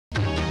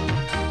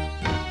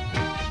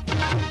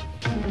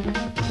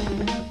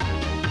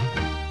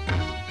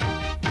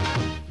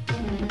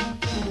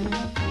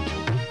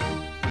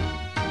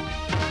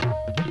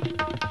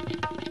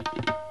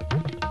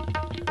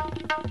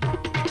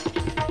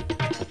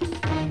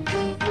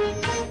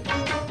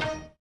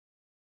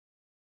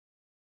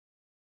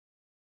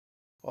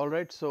All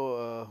right,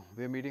 so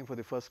we are meeting for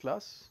the first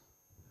class,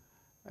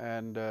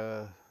 and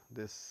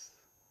this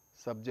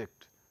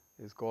subject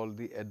is called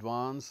the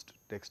advanced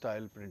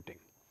textile printing.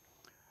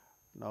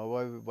 Now,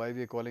 why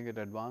we are calling it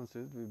advanced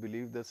is we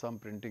believe that some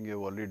printing you have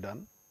already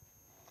done,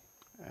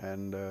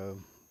 and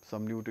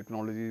some new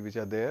technologies which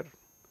are there,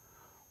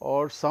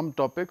 or some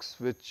topics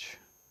which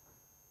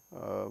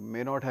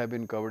may not have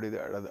been covered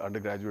at the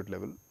undergraduate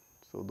level.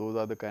 So, those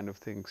are the kind of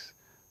things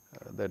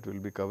that we will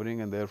be covering,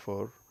 and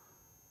therefore,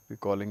 we are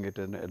calling it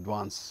an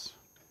advanced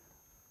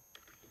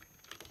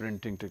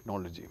printing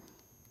technology.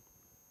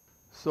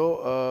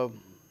 So,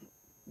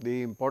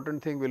 the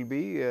important thing will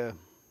be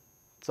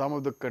some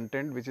of the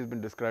content which has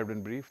been described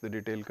in brief. The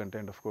detailed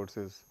content of course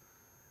is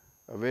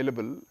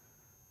available.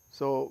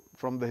 So,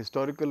 from the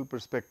historical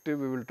perspective,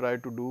 we will try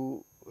to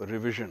do a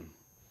revision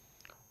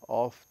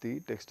of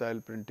the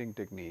textile printing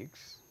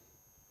techniques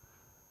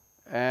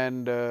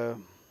and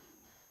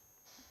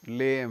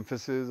lay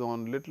emphasis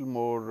on little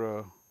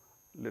more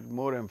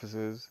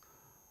emphasis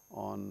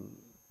on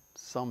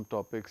some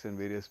topics and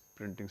various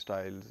printing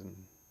styles and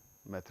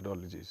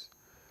methodologies.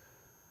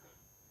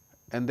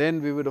 And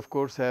then we would of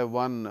course have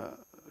one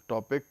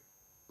topic.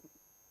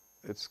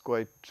 It is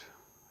quite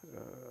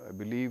I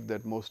believe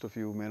that most of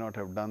you may not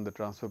have done the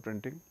transfer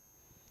printing,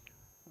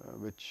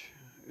 which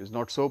is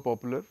not so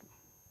popular,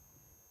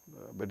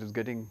 but is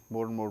getting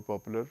more and more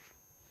popular,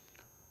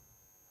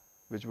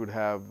 which would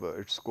have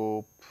its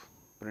scope,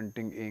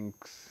 printing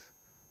inks,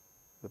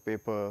 the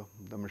paper,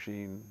 the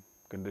machine,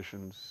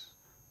 conditions,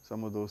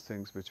 some of those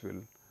things which we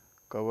will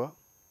cover.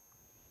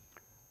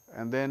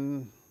 And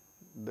then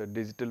the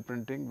digital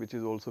printing, which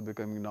is also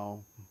becoming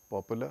now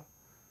popular.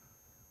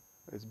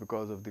 It is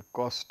because of the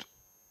cost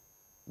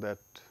that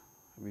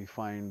we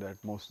find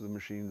that most of the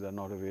machines are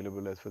not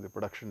available as far as the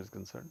production is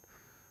concerned,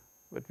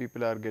 but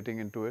people are getting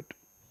into it,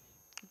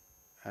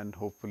 and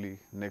hopefully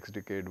next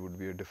decade would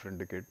be a different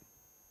decade.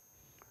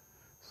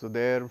 So,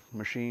 their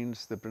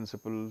machines, the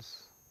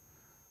principles,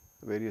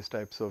 various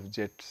types of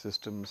jet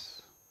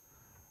systems,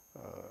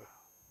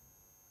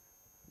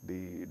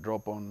 the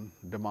drop on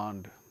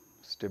demand,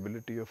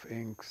 stability of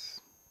inks,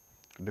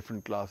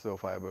 different class of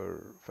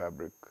fiber,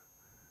 fabric,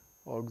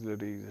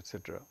 auxiliaries,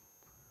 etc.,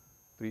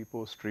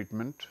 pre-post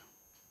treatment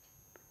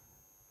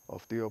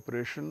of the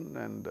operation,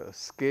 and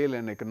scale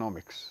and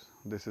economics.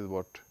 This is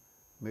what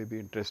may be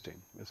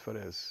interesting as far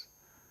as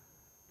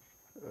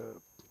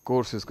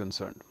course is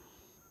concerned.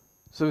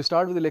 So, we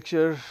start with the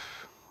lecture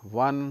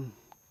 1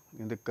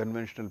 in the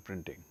conventional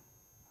printing.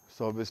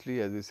 So,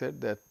 obviously as we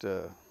said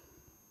that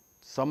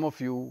some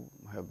of you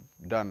have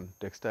done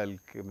textile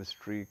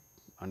chemistry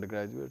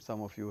undergraduate,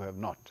 some of you have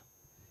not,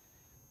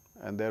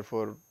 and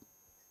therefore,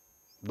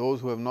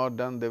 those who have not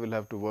done, they will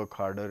have to work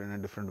harder in a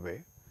different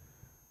way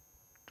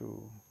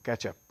to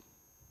catch up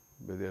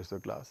with the rest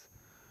of the class.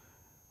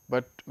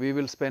 But we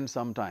will spend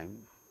some time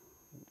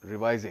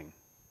revising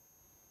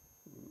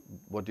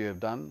what you have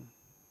done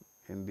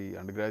in the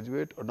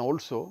undergraduate, and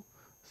also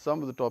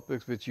some of the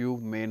topics which you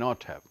may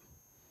not have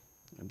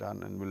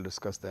done, and we will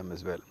discuss them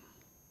as well.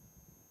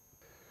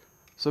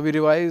 So, we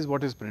revise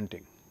what is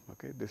printing.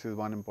 Okay. This is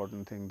one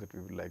important thing that we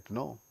would like to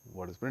know,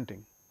 what is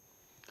printing.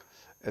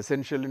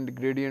 Essential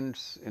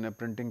ingredients in a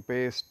printing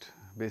paste,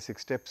 basic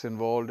steps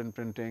involved in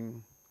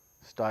printing,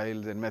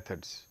 styles and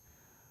methods.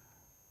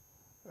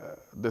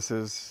 This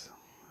is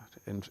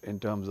in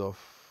terms of,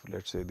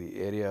 let us say,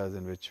 the areas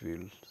in which we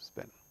will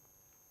spend.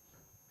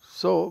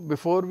 So,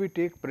 before we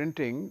take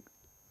printing,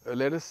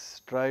 let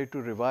us try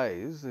to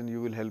revise, and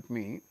you will help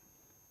me.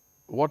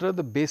 What are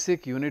the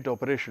basic unit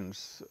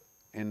operations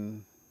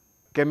in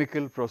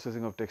chemical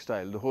processing of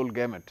textile, the whole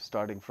gamut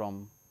starting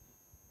from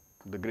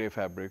the grey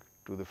fabric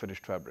to the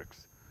finished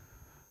fabrics.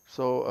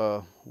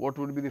 So, what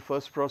would be the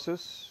first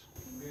process?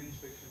 Grain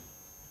inspection.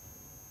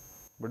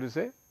 What do you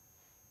say?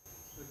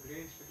 So,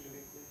 grain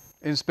inspection.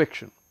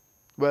 Inspection.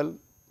 Well,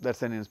 that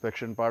is an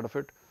inspection part of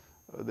it.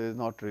 There is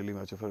not really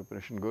much of a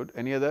preparation. Good.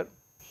 Any other?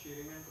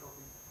 Shearing and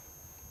cropping.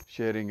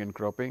 Shearing and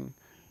cropping,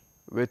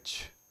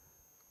 which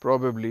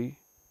probably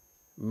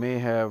may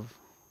have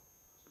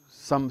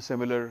some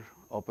similar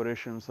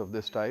operations of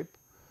this type.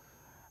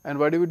 And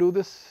why do we do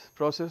this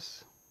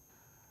process?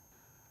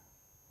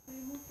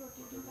 Remove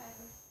protruding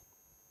fibers.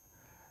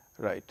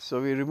 Right.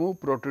 So, we remove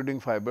protruding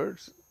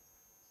fibers,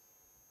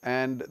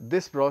 and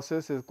this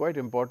process is quite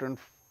important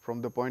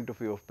from the point of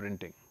view of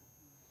printing,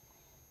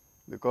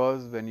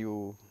 because when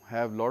you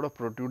have lot of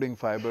protruding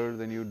fibers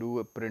and you do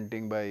a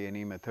printing by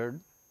any method,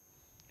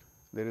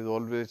 there is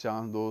always a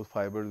chance those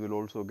fibers will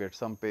also get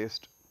some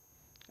paste,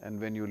 and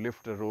when you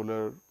lift a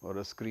roller or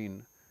a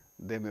screen,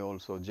 they may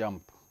also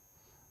jump,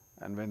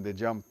 and when they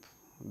jump,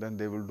 then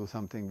they will do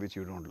something which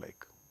you do not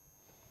like.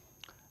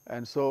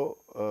 And so,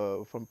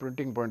 from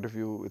printing point of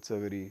view, it is a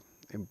very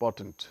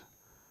important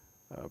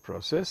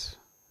process.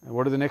 And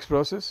what is the next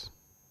process?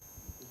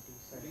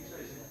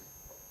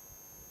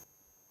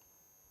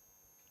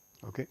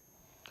 Okay.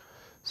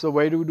 So,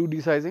 why do we do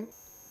desizing?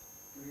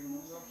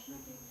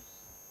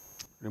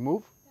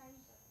 Remove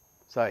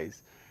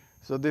size.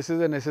 So, this is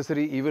a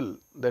necessary evil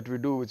that we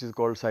do, which is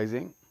called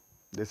sizing.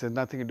 This has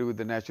nothing to do with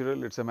the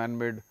natural, it is a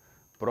man-made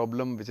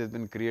problem which has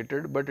been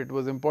created, but it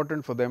was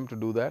important for them to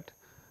do that.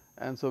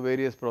 And so,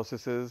 various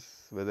processes,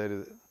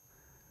 whether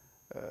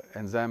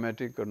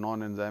enzymatic or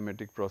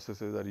non-enzymatic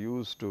processes, are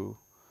used to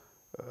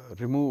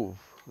remove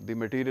the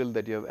material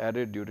that you have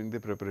added during the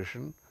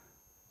preparation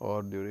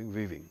or during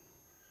weaving.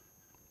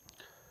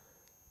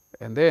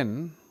 And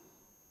then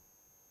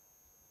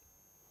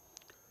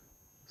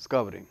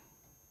scouring.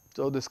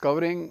 So, this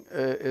scouring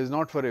is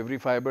not for every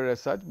fiber as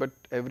such, but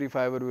every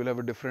fiber will have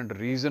a different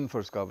reason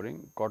for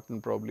scouring.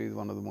 Cotton probably is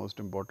one of the most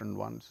important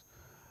ones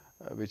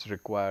which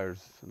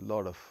requires a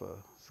lot of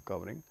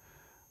scouring.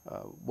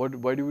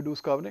 Why do we do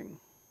scouring?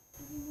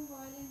 Remove oil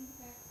and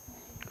fat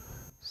material.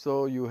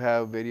 So, you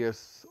have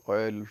various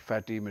oil,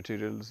 fatty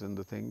materials in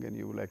the thing and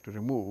you would like to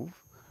remove,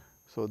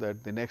 so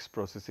that the next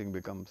processing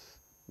becomes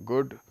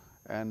good.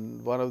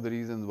 And one of the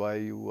reasons why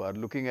you are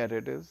looking at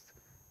it is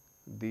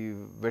the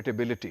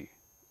wettability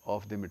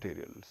of the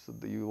material. So,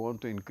 you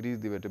want to increase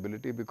the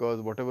wettability, because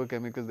whatever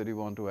chemicals that you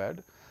want to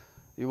add,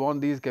 you want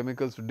these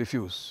chemicals to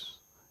diffuse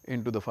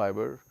into the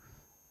fiber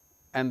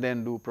and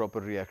then do proper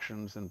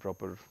reactions and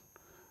proper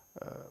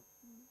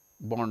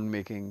bond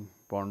making,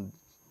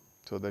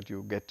 so that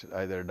you get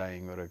either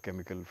dyeing or a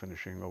chemical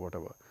finishing or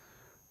whatever.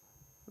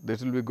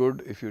 This will be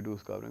good if you do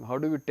scouring. How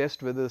do we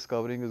test whether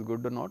scouring is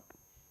good or not?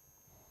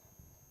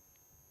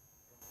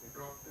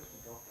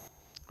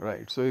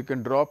 Right. So, you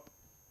can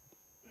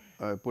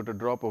put a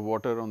drop of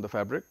water on the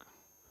fabric,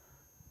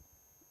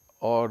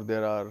 or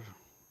there are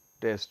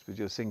tests which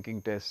are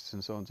sinking tests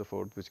and so on and so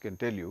forth, which can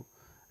tell you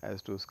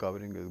as to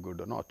scouring is good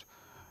or not.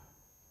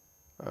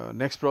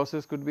 Next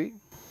process could be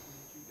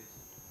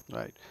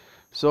right.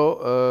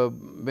 So,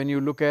 when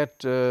you look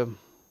at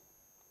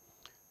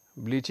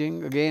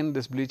bleaching, again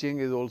this bleaching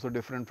is also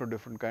different for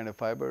different kind of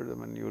fibers. I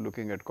mean, you are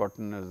looking at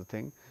cotton as a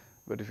thing,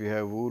 but if you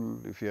have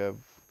wool, if you have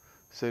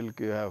silk,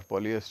 you have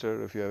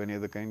polyester, if you have any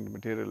other kind of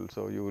material.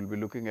 So, you will be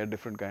looking at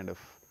different kind of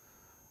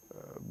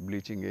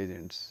bleaching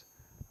agents.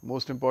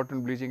 Most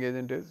important bleaching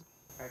agent is?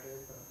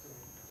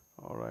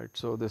 All right.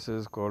 So, this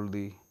is called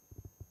the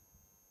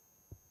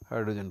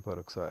hydrogen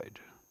peroxide.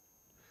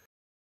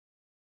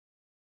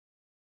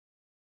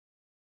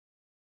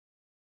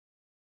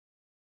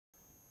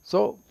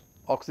 So,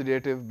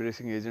 oxidative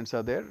bracing agents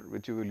are there,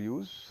 which you will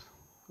use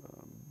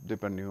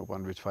depending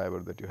upon which fiber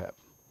that you have.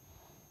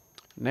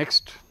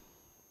 Next,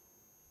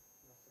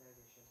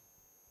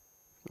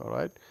 all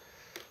right.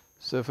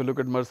 So, if you look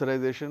at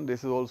mercerization, this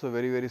is also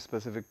very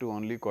specific to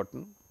only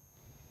cotton.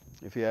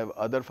 If you have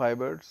other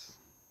fibers,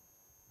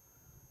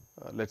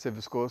 let us say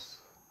viscose,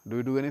 do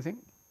you do anything?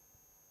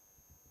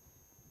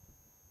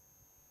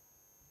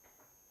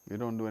 You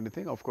do not do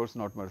anything, of course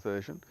not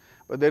mercerization,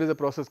 but there is a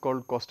process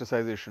called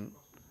causticization,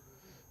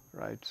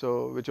 right.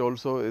 So, which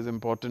also is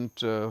important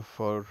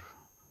for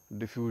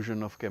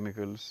diffusion of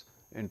chemicals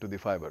into the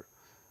fiber.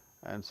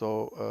 And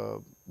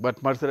so,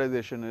 but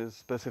mercerization is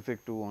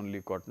specific to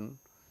only cotton.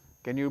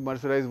 Can you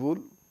mercerize wool?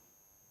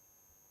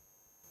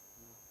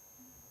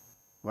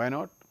 Why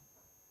not?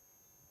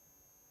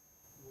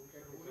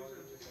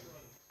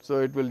 So,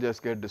 it will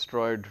just get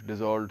destroyed,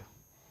 dissolved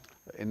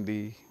in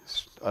the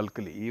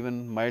alkali.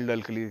 Even mild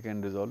alkali can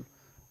dissolve.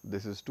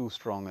 This is too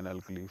strong an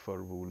alkali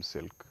for wool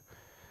silk,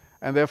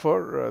 and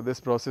therefore,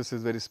 this process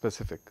is very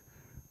specific.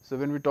 So,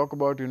 when we talk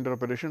about unit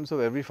operation, so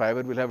every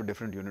fiber will have a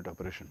different unit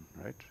operation,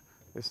 right.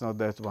 It is not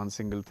that one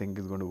single thing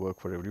is going to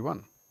work for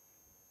everyone.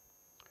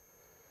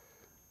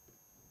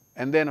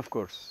 And then of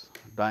course,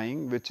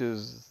 dyeing, which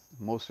is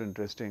most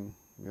interesting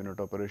unit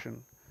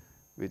operation,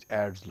 which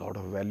adds lot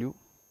of value.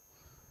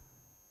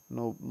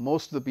 Now,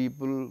 most of the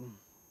people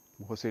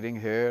who are sitting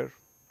here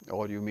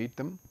or you meet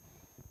them,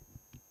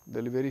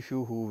 there will be very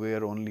few who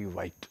wear only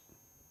white,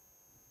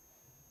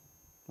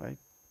 right.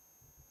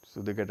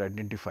 So, they get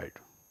identified,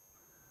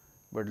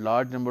 but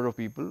large number of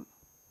people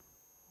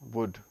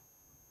would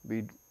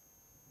be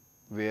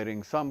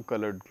wearing some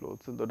colored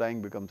clothes, and the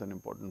dyeing becomes an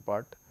important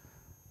part.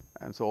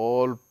 And so,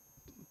 all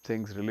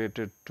things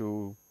related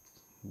to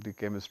the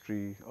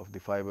chemistry of the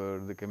fiber,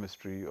 the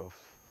chemistry of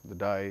the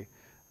dye,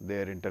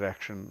 their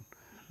interaction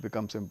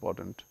becomes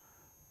important.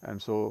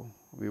 And so,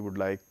 we would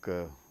like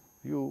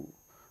you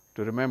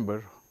to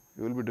remember,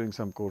 you will be doing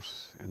some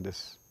course in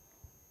this.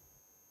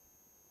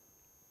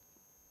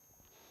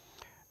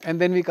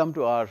 And then we come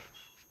to our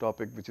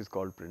topic, which is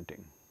called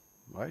printing,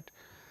 right.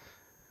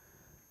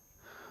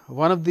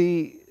 One of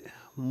the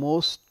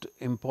most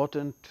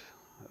important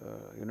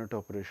unit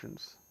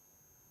operations,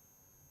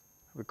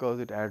 because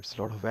it adds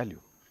a lot of value.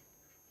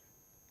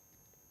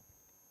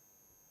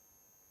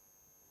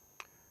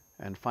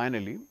 And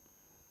finally,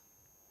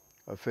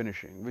 a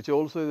finishing, which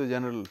also is a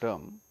general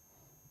term,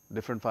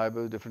 different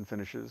fibers, different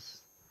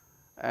finishes,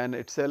 and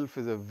itself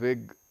is a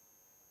big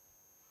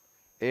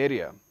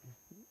area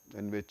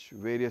in which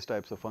various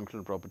types of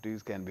functional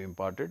properties can be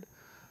imparted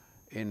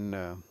in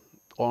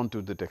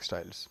onto the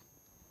textiles.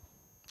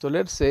 So,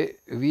 let us say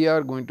we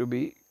are going to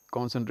be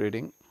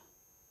concentrating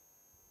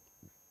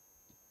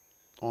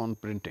on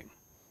printing.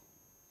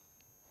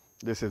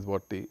 This is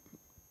what the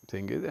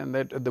thing is, and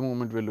that at the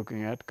moment we are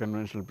looking at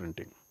conventional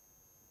printing.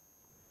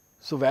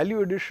 So,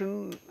 value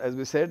addition, as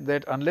we said,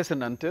 that unless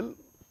and until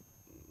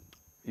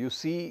you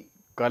see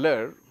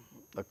color,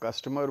 the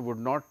customer would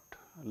not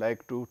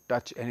like to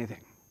touch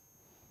anything.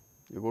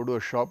 You go to a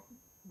shop,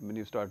 when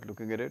you start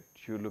looking at it,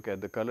 you look at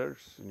the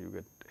colors and you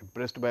get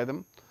impressed by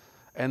them,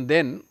 and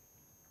then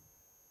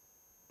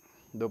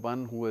the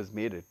one who has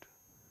made it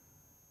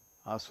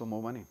asks for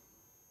more money.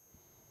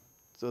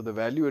 So, the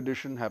value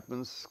addition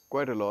happens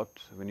quite a lot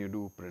when you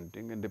do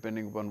printing, and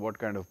depending upon what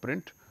kind of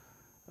print,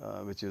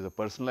 which is a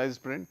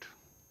personalized print,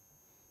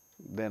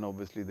 then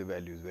obviously the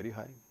value is very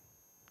high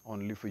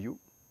only for you.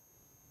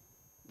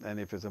 And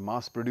if it is a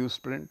mass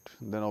produced print,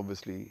 then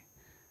obviously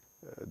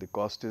the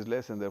cost is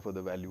less and therefore,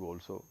 the value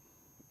also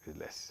is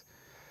less.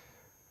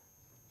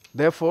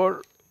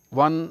 Therefore,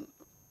 one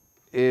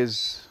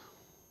is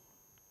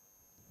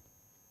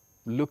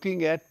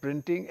looking at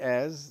printing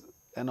as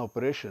an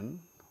operation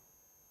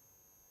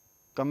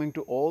coming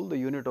to all the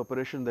unit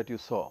operation that you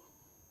saw.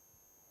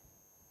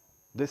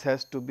 This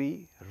has to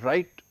be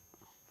right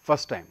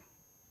first time.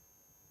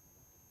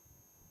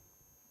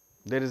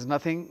 There is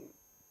nothing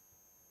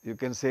you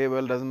can say,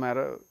 well, does not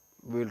matter,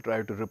 we will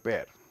try to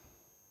repair.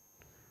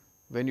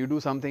 When you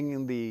do something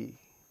in the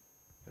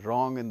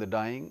wrong in the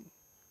dyeing,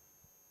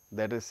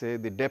 that is, say,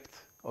 the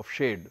depth of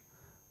shade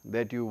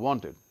that you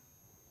wanted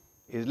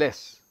is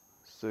less,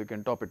 so you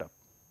can top it up.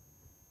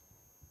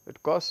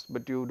 It costs,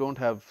 but you do not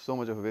have so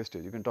much of a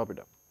wastage, you can top it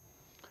up.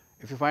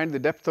 If you find the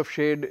depth of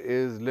shade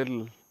is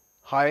little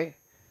high,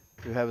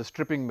 you have a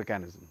stripping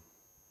mechanism,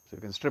 so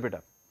you can strip it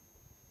up.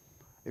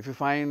 If you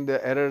find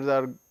the errors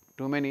are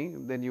too many,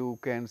 then you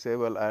can say,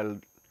 well, I will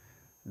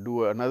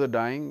do another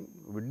dyeing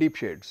with deep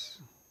shades,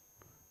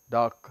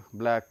 dark,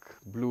 black,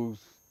 blues,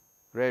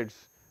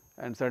 reds,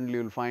 and suddenly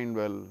you will find,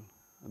 well,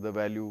 the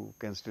value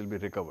can still be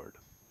recovered.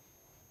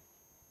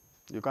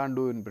 You can't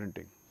do in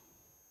printing.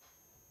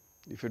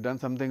 If you have done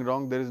something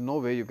wrong, there is no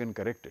way you can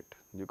correct it.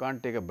 You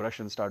can't take a brush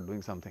and start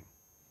doing something,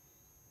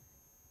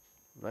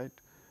 right.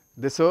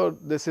 This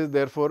is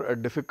therefore a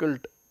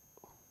difficult,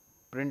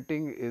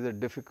 printing is a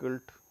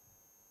difficult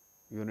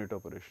unit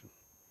operation.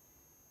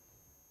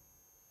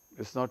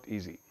 It is not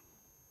easy.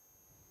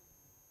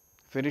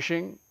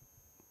 Finishing,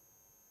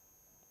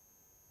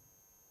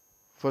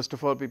 first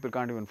of all, people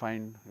can't even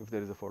find if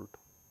there is a fault.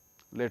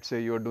 Let us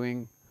say you are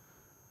doing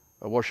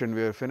a wash and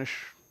wear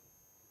finish,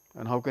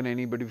 and how can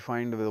anybody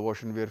find whether the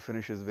wash and wear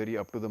finish is very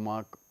up to the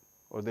mark,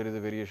 or there is a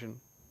variation,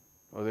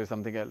 or there is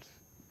something else?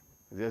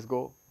 Just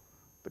go.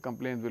 The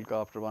complaints will come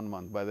after 1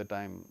 month, by the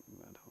time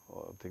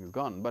thing is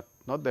gone, but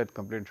not that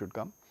complaint should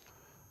come.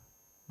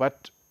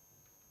 But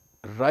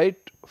right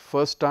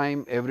first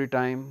time, every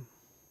time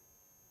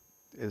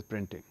is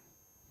printing.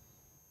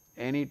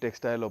 Any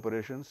textile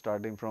operation,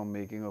 starting from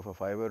making of a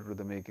fiber to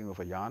the making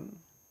of a yarn,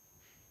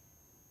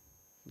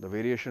 the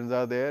variations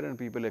are there and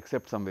people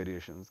accept some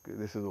variations,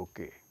 this is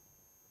okay.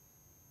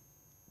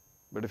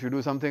 But if you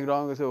do something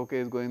wrong, you say, okay,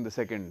 it is going the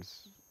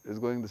seconds, it is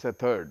going the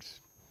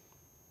thirds.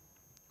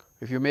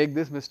 If you make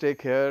this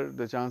mistake here,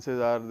 the chances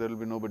are there will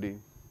be nobody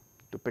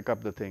to pick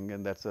up the thing,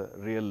 and that is a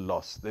real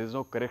loss. There is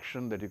no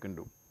correction that you can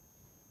do.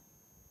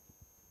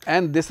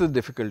 And this is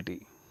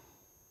difficulty.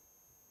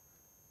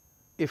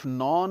 If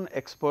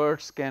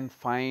non-experts can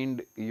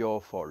find your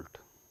fault,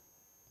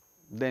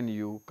 then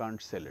you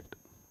can't sell it.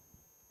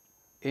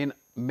 In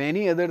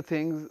many other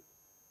things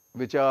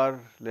which are,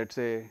 let us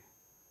say,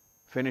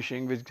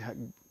 finishing, which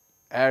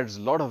adds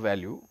lot of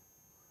value,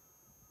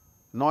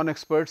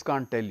 non-experts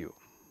can't tell you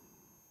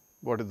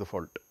what is the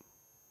fault.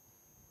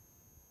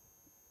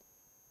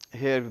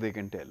 Here they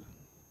can tell,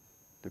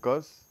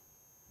 because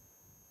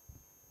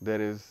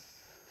there is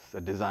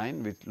a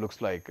design which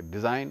looks like a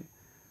design,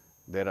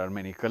 there are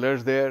many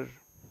colors there,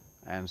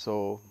 and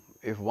so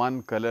if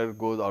one color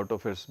goes out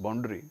of its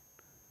boundary,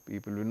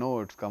 people will know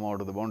it has come out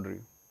of the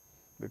boundary,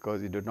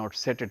 because you did not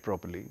set it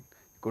properly,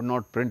 could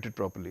not print it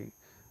properly,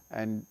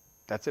 and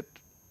that is it,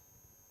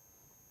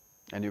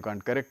 and you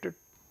can't correct it,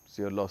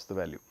 so you have lost the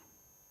value,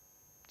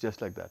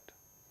 just like that.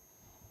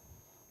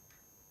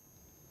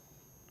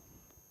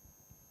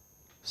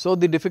 So,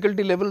 the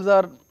difficulty levels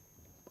are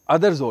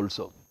others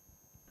also.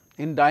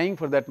 In dyeing,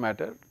 for that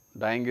matter,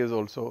 dyeing is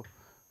also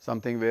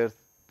something where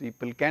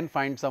people can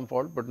find some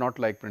fault, but not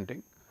like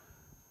printing.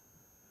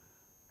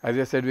 As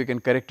I said, we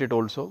can correct it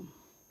also.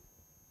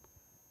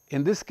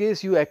 In this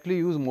case, you actually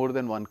use more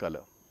than one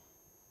color.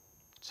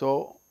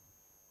 So,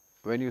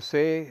 when you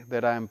say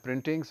that I am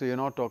printing, so you are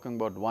not talking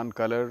about one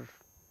color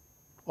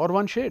or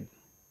one shade.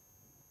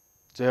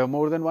 So, you have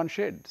more than one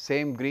shade,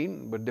 same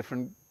green, but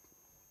different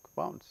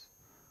compounds.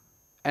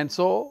 And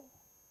so,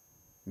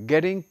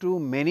 getting to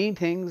many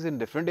things in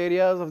different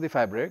areas of the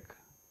fabric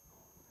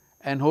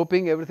and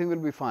hoping everything will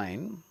be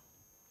fine,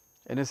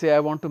 and you say I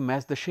want to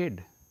match the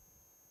shade.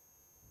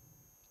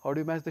 How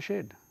do you match the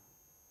shade?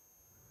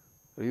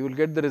 You will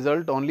get the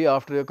result only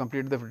after you have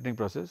completed the printing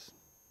process.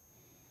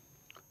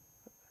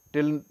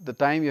 Till the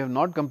time you have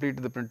not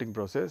completed the printing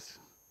process,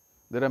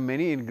 there are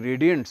many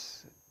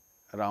ingredients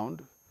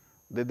around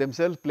they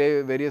themselves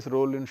play various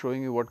role in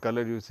showing you what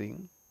color you are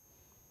seeing,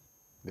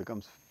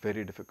 becomes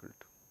very difficult.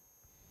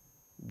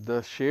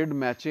 The shade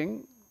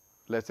matching,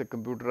 let us say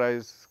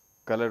computerized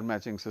color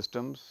matching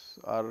systems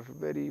are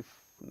very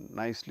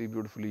nicely,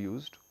 beautifully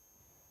used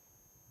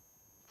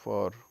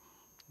for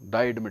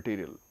dyed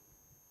material.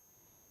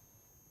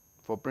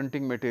 For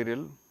printing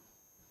material,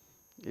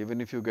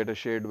 even if you get a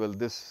shade, well,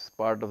 this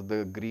part of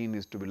the green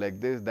is to be like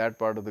this, that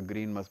part of the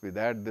green must be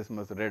that, this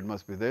must, red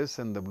must be this,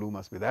 and the blue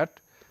must be that,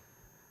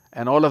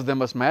 and all of them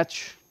must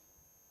match.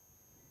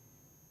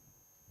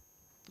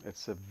 It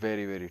is a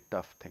very, very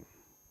tough thing.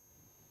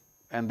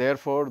 And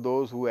therefore,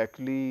 those who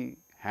actually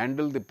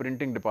handle the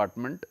printing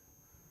department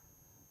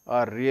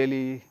are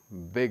really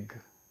big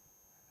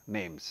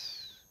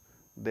names.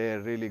 They are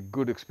really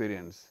good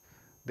experience.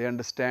 They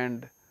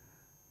understand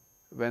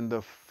when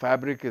the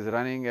fabric is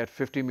running at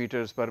 50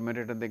 meters per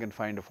minute and they can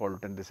find a fault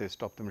and they say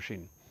stop the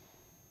machine,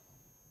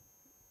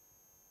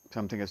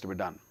 something has to be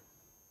done.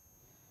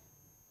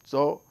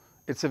 So,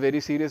 it is a very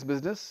serious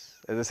business.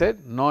 As I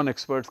said,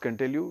 non-experts can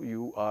tell you,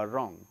 you are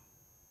wrong.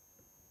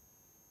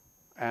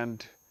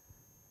 And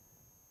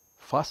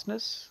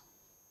fastness,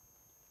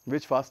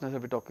 which fastness are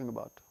we talking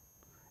about?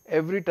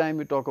 Every time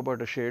we talk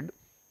about a shade,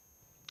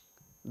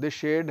 this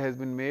shade has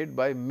been made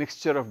by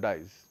mixture of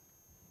dyes,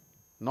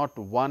 not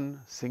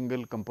one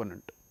single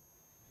component.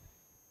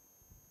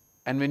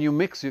 And when you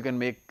mix, you can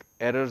make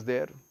errors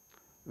there.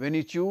 When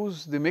you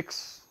choose the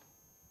mix,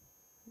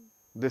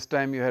 this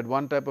time you had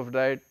one type of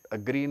dye, a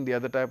green, the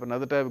other type,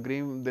 another type of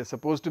green, they are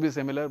supposed to be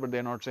similar, but they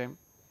are not same.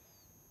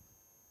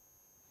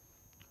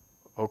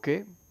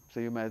 Okay, so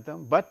you match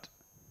them, but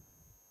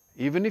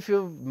even if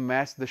you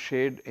match the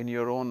shade in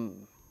your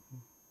own,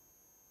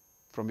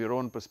 from your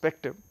own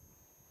perspective,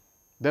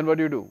 then what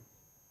do?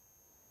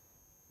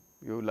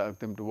 You like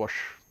them to wash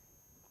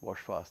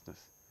fastness.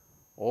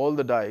 All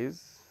the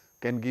dyes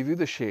can give you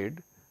the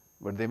shade,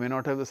 but they may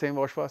not have the same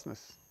wash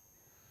fastness.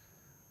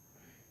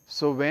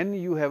 So, when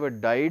you have a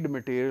dyed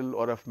material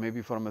or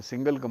maybe from a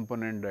single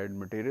component dyed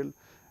material,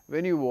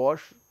 when you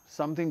wash,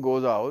 something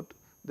goes out,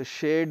 the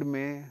shade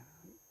may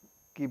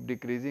keep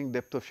decreasing,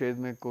 depth of shade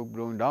may go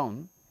going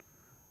down,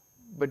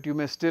 but you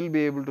may still be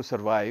able to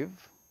survive,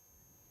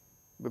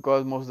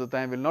 because most of the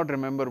time will not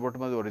remember what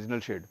was the original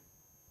shade.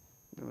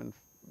 Even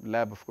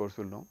lab of course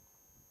will know.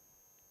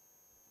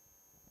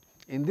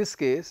 In this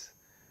case,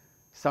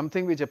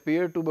 something which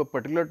appeared to be a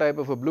particular type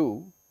of a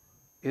blue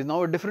is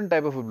now a different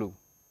type of a blue,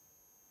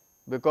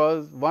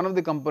 because one of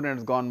the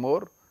components gone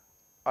more,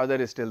 other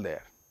is still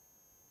there.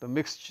 The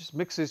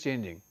mix is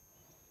changing.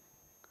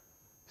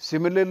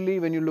 Similarly,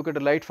 when you look at a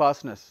light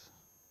fastness,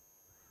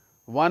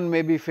 one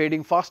may be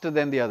fading faster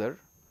than the other.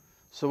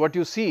 So, what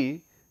you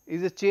see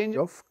is a change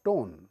of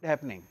tone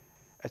happening.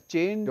 A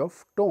change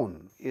of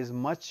tone is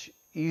much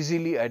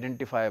easily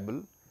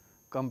identifiable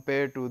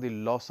compared to the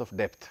loss of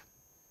depth,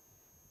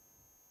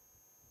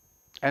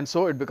 and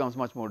so it becomes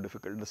much more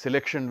difficult. The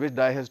selection, which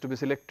dye has to be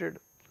selected,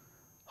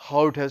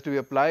 how it has to be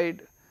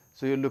applied.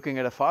 So, you are looking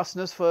at a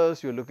fastness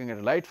first, you are looking at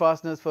a light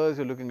fastness first,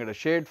 you are looking at a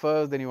shade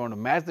first, then you want to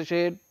match the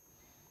shade.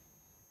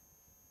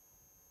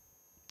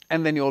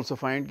 And then you also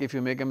find if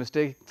you make a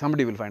mistake,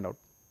 somebody will find out.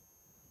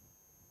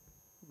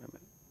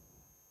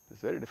 It is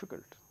very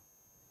difficult.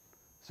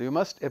 So, you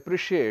must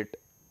appreciate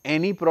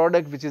any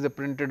product which is a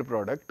printed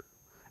product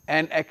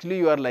and actually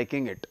you are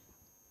liking it,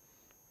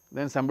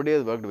 then somebody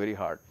has worked very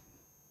hard.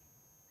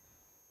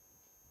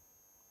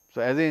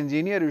 So, as an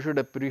engineer, you should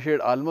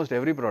appreciate almost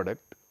every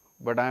product,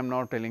 but I am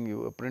now telling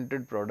you a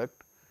printed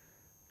product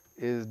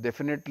is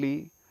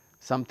definitely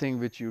something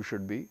which you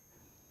should be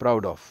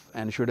proud of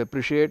and should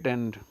appreciate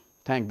and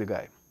thank the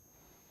guy.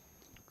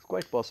 It is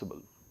quite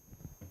possible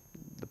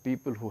the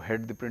people who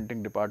head the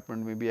printing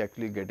department may be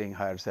actually getting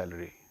higher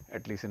salary,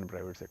 at least in the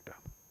private sector,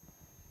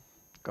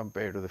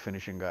 compared to the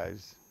finishing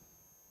guys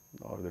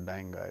or the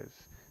dyeing guys,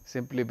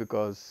 simply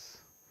because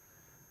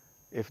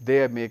if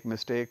they make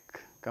mistake,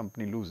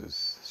 company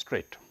loses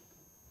straight.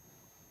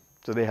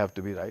 So, they have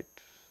to be right,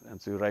 and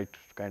so you right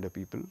kind of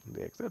people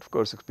they accept. Of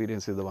course,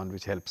 experience is the one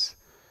which helps.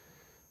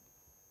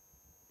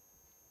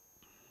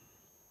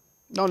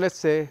 Now, let us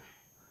say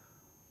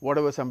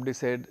whatever somebody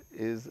said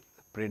is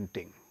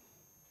printing.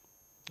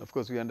 Of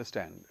course, we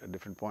understand at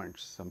different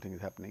points something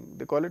is happening.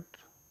 They call it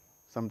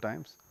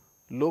sometimes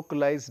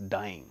localized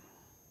dyeing.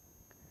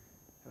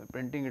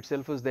 Printing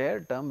itself is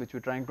their term which we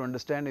are trying to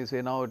understand. You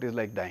say now it is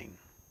like dyeing.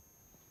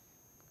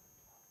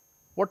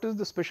 What is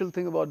the special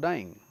thing about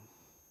dyeing?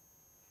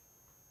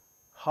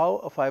 How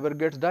a fiber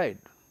gets dyed?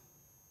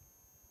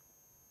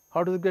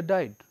 How does it get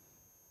dyed?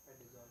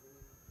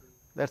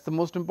 That is the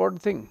most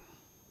important thing.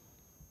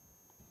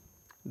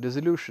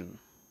 Dissolution.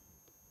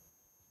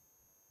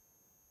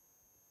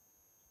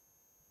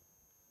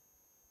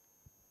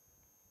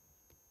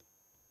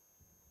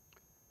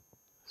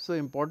 So,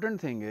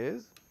 important thing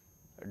is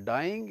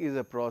dyeing is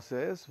a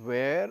process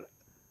where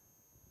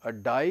a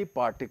dye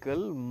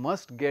particle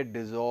must get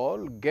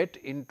dissolved, get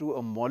into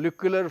a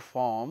molecular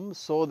form,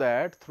 so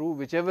that through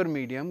whichever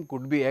medium,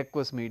 could be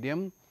aqueous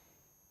medium,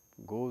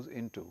 goes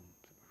into.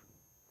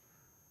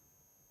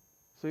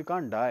 So, you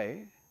can't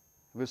dye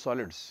with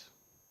solids,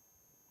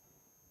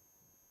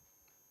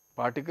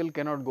 particle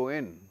cannot go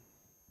in.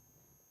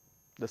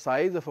 The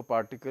size of a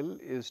particle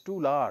is too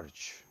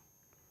large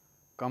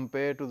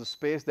compared to the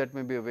space that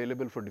may be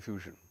available for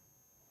diffusion.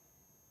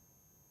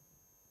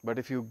 But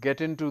if you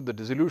get into the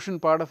dissolution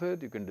part of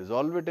it, you can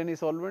dissolve it any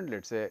solvent,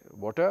 let us say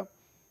water,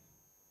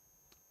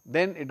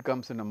 then it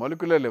comes in a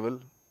molecular level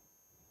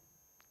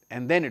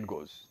and then it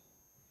goes.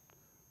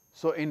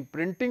 So, in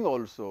printing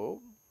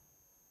also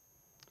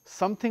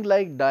something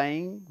like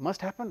dyeing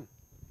must happen,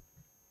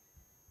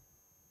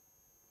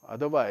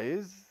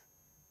 otherwise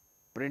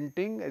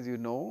printing, as you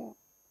know,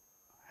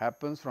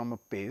 happens from a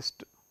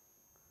paste.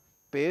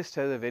 Paste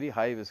has a very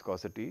high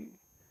viscosity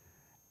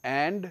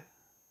and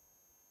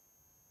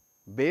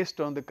based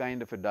on the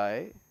kind of a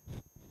dye,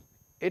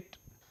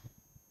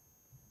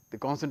 the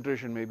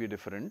concentration may be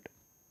different,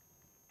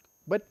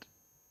 but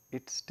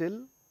it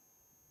still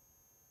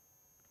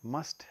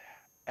must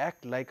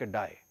act like a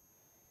dye,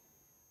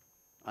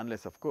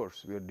 unless of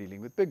course we are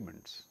dealing with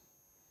pigments.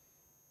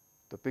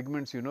 The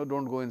pigments, you know,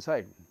 do not go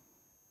inside,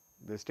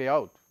 they stay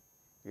out,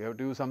 you have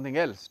to use something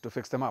else to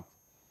fix them up.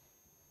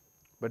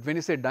 But when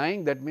you say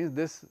dyeing, that means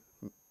this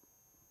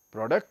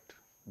product,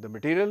 the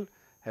material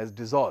has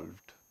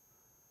dissolved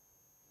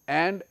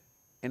and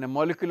in a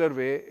molecular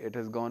way it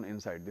has gone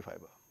inside the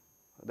fiber.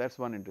 That is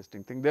one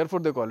interesting thing, therefore,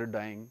 they call it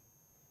dyeing,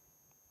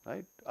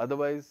 right.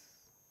 Otherwise,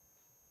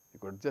 you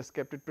could have just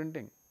kept it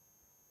printing.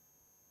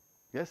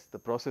 Yes, the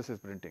process is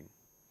printing,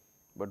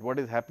 but what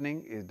is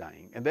happening is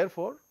dyeing, and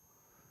therefore,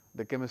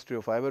 the chemistry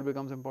of fiber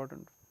becomes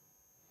important,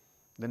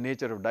 the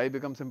nature of dye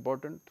becomes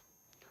important,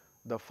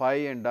 the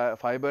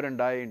fiber and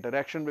dye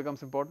interaction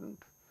becomes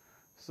important.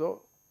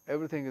 So,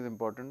 everything is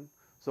important.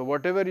 So,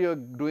 whatever you are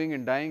doing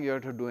in dyeing, you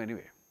have to do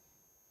anyway,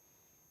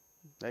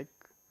 like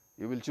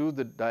you will choose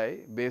the dye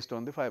based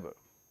on the fiber.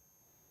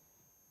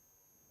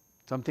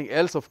 Something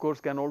else of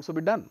course can also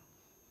be done.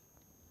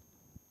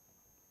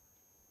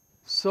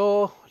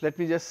 So, let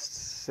me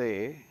just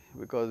say,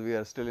 because we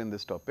are still in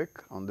this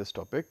topic, on this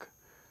topic,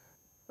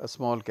 a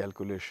small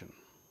calculation.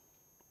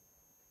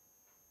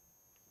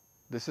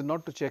 This is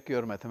not to check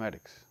your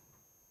mathematics.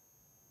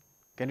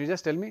 Can you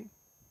just tell me,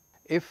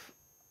 if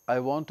I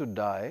want to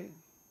dye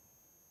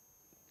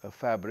a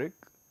fabric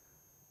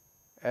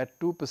at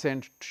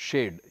 2%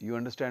 shade, you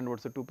understand what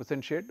is the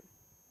 2% shade?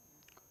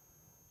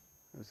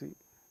 You see,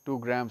 2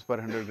 grams per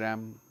 100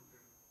 gram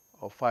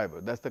of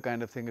fiber, that is the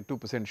kind of thing, a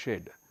 2%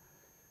 shade.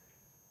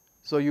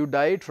 So, you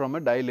dye it from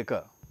a dye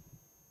liquor,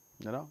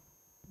 you know,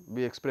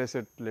 we express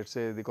it, let us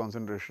say the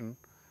concentration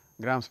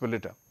grams per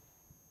liter.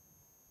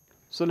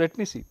 So, let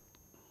me see,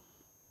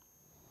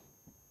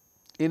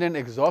 in an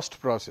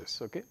exhaust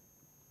process, okay.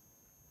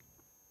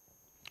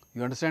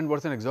 You understand what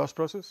is an exhaust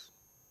process?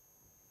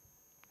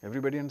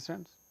 Everybody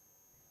understands?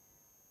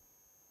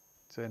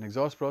 So, an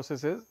exhaust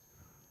process is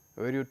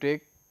where you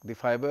take the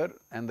fiber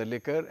and the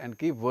liquor and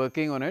keep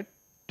working on it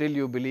till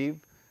you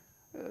believe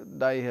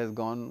dye has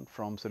gone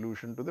from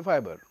solution to the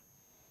fiber.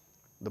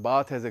 The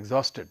bath has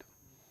exhausted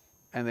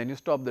and then you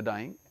stop the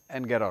dyeing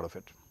and get out of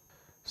it.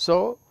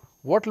 So,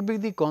 what will be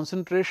the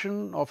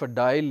concentration of a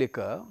dye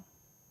liquor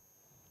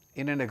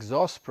in an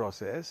exhaust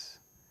process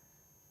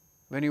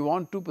when you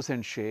want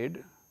 2%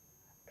 shade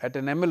at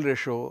an ml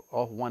ratio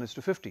of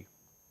 1:50?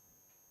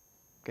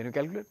 Can you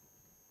calculate?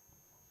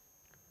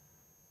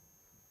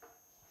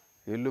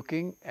 You are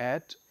looking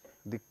at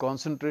the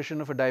concentration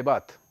of a dye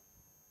bath,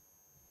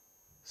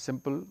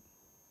 simple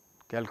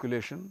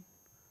calculation,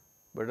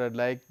 but I would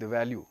like the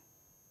value.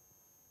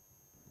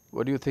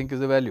 What do you think is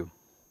the value?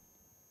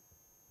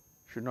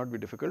 Should not be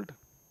difficult.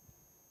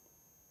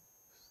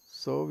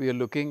 So, we are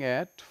looking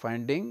at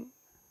finding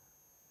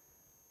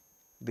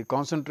the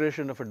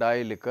concentration of a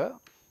dye liquor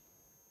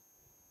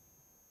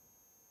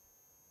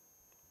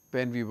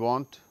when we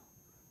want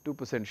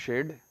 2%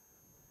 shade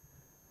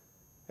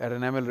at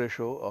an ml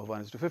ratio of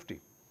 1:50.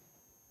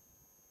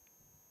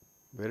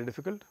 Very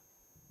difficult?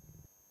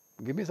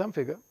 Give me some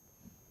figure.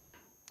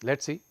 Let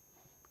us see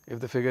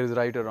if the figure is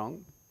right or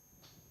wrong,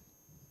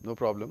 no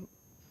problem.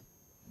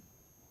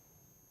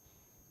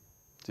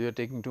 So, you are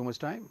taking too much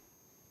time.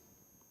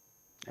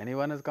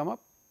 Anyone has come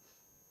up?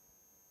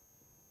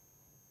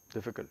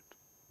 Difficult.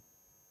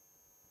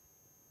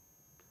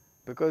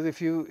 Because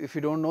if you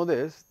do not know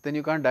this, then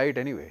you can't dye it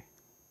anyway.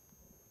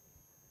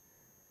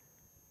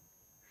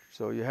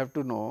 So, you have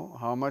to know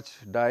how much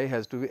dye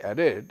has to be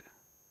added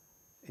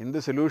in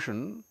the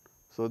solution,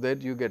 so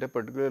that you get a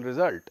particular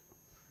result.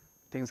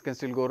 Things can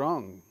still go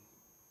wrong,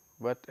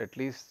 but at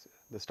least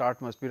the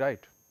start must be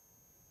right.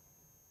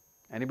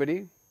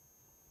 Anybody?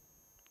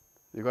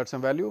 You got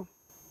some value?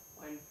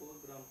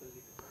 0.4 gram per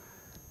liter.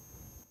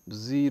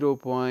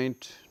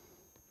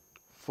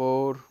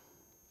 0.4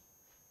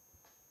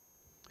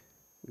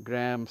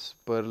 grams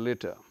per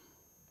liter,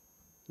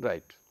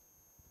 right.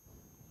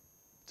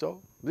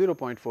 So,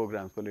 0.4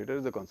 grams per liter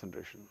is the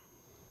concentration.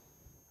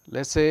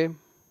 Let us say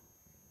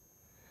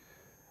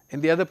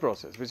in the other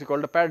process, which is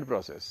called a pad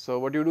process. So,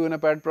 what you do in a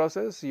pad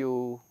process?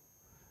 You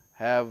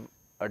have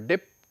a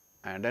dip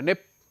and a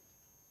nip.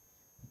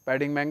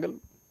 padding mangle.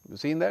 You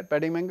seen that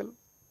padding mangle?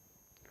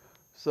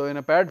 So, in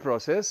a pad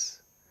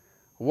process,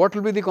 what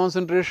will be the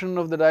concentration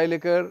of the dye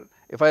liquor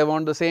if I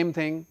want the same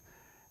thing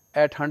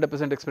at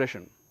 100%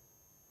 expression?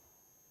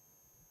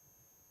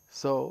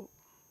 So,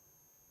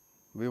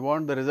 we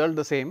want the result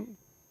the same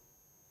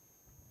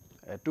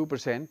at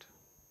 2%,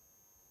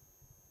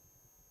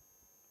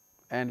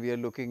 and we are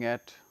looking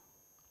at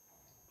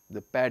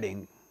the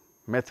padding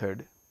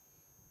method.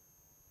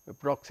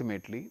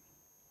 Approximately,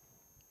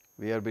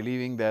 we are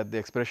believing that the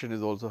expression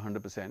is also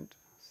 100%.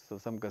 So,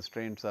 some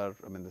constraints are,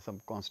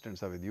 some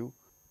constants are with you.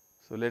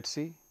 So, let us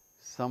see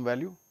some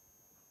value.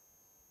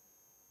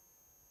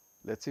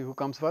 Let us see who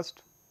comes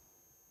first.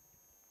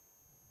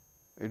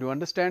 You do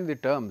understand the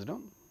terms,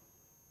 no?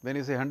 When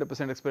you say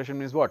 100% expression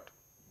means what?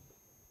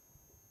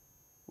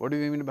 What do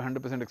you mean by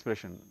 100%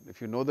 expression?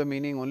 If you know the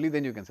meaning only,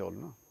 then you can solve,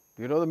 no?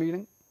 You know the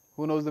meaning?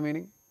 Who knows the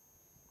meaning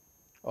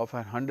of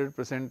a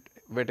 100%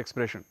 wet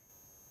expression?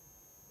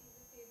 If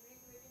the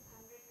fabric weight is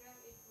 100 gram,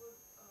 it would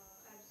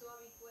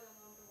absorb equal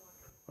amount of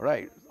water.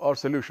 Right, or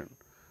solution.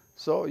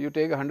 So, you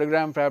take a 100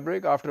 gram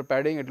fabric, after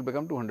padding it will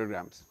become 200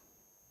 grams,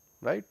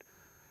 right.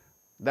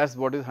 That is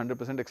what is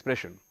 100%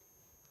 expression.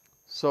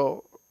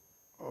 So,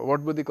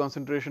 what would the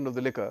concentration of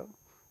the liquor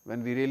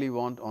when we really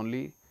want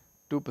only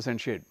 2%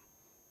 shade?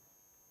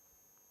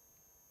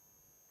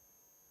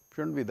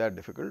 Shouldn't be that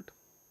difficult.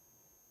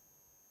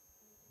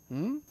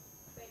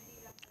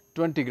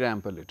 20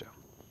 gram per liter.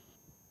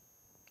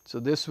 So,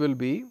 this will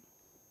be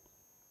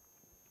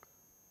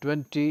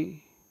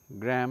 20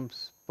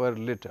 grams per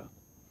liter.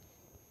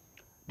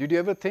 Did you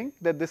ever think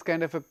that this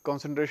kind of a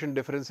concentration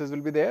differences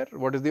will be there?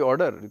 What is the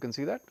order? You can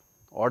see that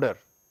order.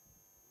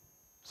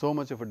 So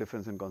much of a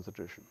difference in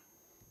concentration.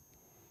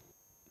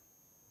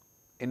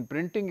 In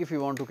printing, if you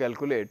want to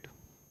calculate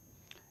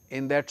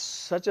in that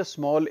such a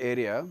small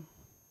area,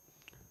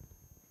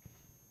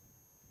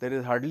 there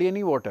is hardly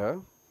any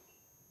water,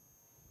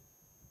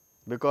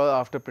 because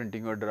after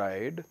printing you are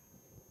dried,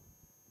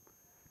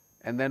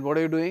 and then what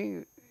are you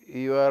doing?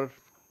 You are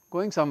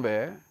going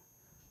somewhere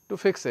to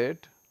fix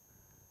it,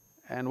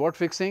 and what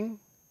fixing?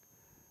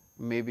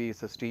 Maybe it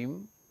is a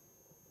steam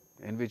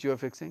in which you are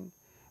fixing,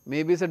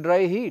 maybe it is a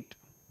dry heat,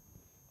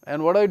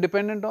 and what are you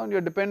dependent on? You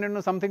are dependent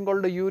on something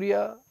called a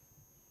urea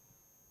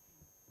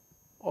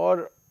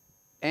or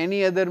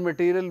any other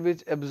material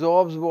which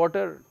absorbs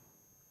water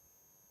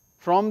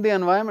from the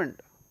environment,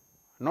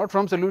 not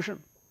from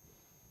solution.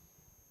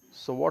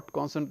 So, what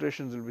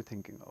concentrations will be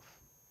thinking of?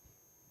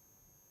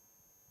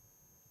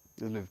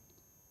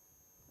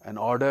 An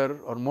order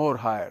or more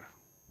higher.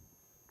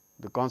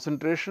 The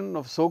concentration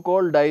of so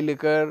called dye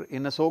liquor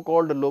in a so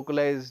called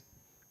localized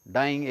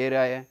dyeing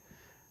area,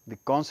 the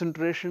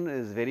concentration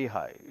is very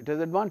high. It has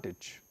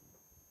advantage.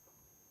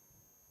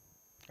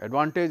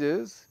 Advantage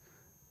is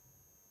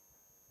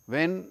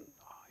when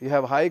you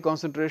have high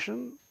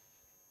concentration,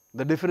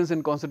 the difference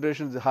in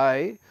concentration is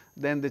high,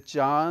 then the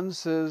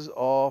chances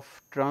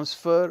of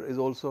transfer is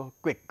also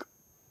quick.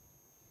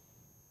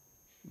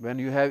 When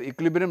you have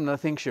equilibrium,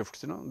 nothing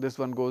shifts, this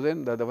one goes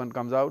in, the other one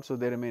comes out, so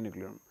they remain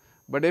equilibrium.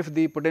 But if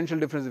the potential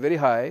difference is very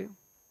high,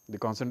 the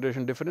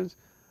concentration difference,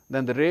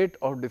 then the rate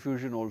of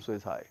diffusion also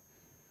is high.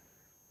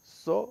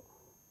 So,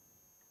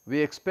 we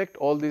expect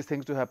all these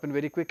things to happen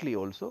very quickly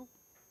also,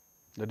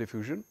 the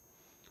diffusion,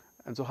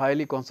 and so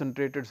highly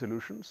concentrated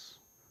solutions,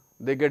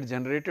 they get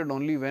generated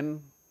only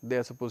when they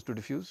are supposed to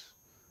diffuse,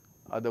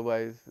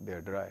 otherwise they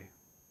are dry,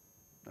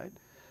 right.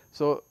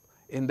 So,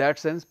 in that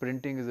sense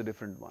printing is a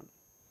different one.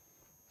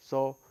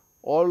 So,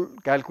 all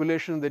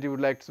calculations that you would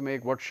like to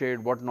make, what shade,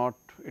 what not,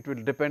 it will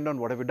depend on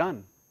what have you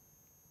done.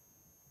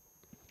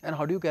 And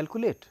how do you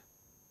calculate?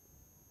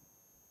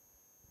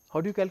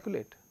 How do you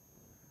calculate?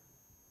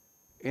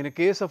 In a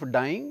case of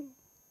dyeing,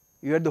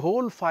 you had the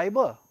whole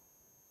fiber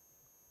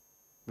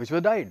which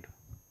was dyed,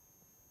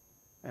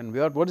 and we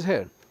are, what is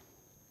here?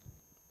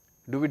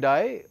 Do we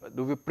dye?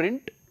 Do we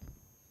print?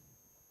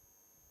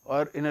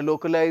 Or in a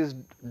localized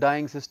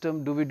dyeing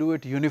system, do we do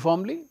it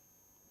uniformly?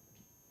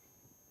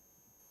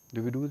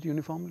 Do we do it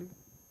uniformly?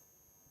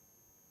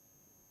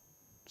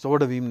 So, what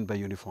do we mean by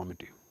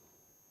uniformity?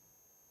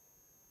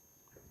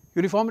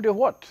 Uniformity of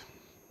what?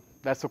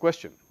 That is the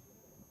question.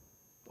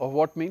 Of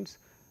what means?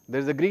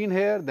 There is a green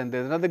here, then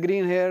there is another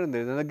green here, and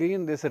there is another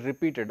green, this is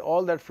repeated,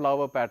 all that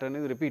flower pattern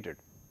is repeated.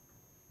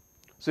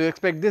 So, you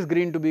expect this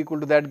green to be equal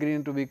to that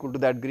green to be equal to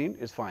that green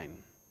is fine,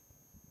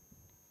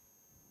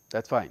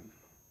 that is fine.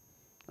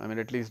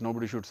 At least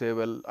nobody should say,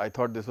 well, I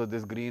thought this was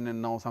this green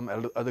and now some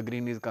other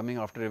green is coming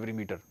after every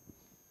meter.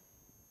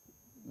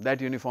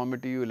 That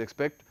uniformity you will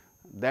expect,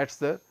 that is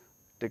the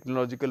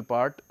technological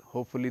part.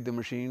 Hopefully, the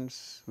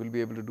machines will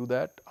be able to do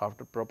that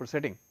after proper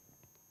setting.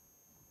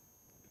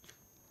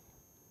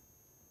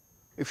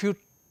 If you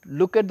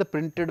look at the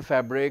printed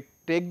fabric,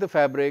 take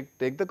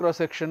the cross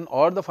section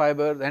or the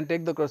fiber and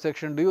take the cross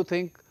section, do you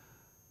think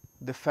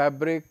the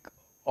fabric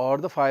or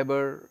the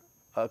fiber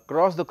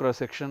across the cross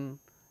section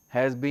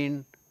has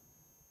been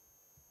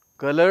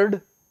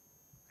colored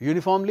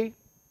uniformly?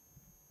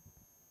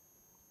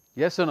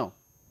 Yes or no?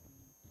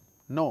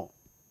 No.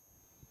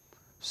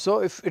 So,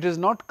 if it is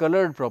not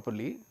colored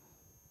properly,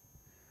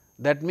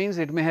 that means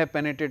it may have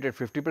penetrated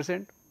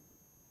 50%,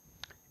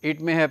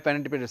 it may have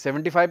penetrated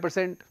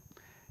 75%,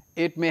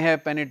 it may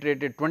have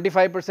penetrated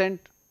 25%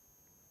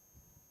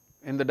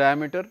 in the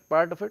diameter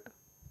part of it.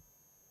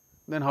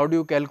 Then how do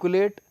you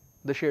calculate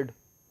the shade?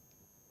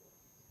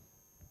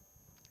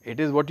 It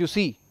is what you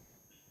see,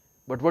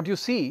 but what you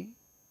see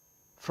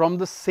from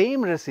the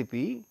same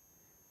recipe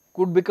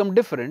could become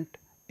different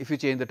if you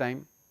change the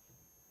time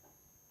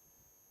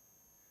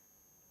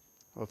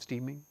of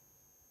steaming,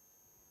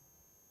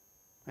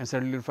 and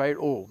suddenly you find,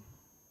 oh,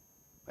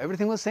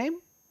 everything was same,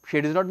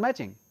 shade is not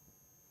matching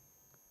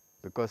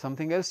because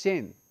something else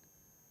changed.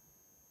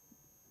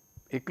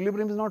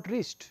 Equilibrium is not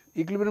reached.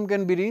 Equilibrium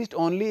can be reached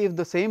only if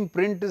the same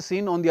print is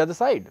seen on the other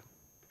side.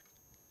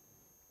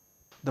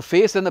 The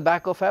face and the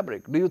back of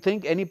fabric. Do you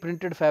think any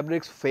printed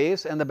fabric's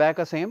face and the back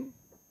are same?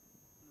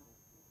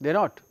 They are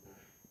not.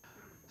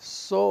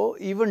 So,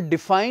 even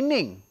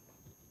defining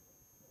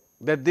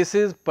that this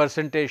is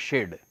percentage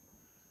shade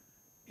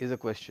is a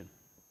question.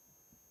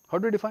 How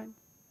do you define?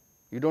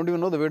 You do not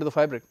even know the weight of the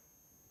fabric.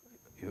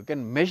 You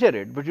can measure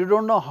it, but you do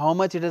not know how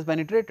much it has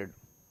penetrated.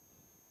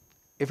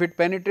 If it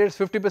penetrates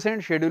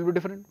 50%, shade will be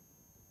different.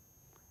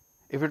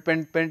 If it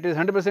penetrates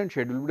 100%,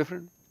 shade will be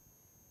different,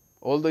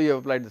 although you have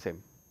applied the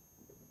same.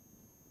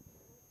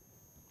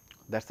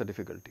 That is the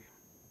difficulty.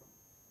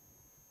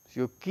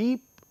 So, you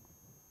keep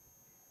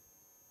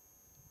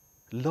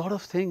lot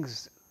of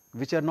things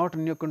which are not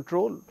in your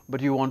control,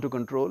 but you want to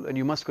control and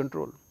you must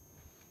control,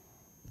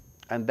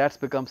 and that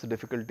becomes the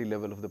difficulty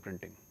level of the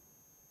printing.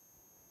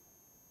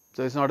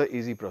 So, it is not an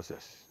easy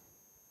process,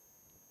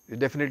 it is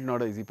definitely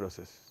not an easy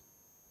process.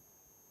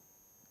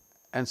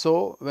 And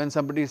so, when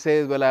somebody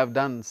says, well, I have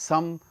done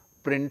some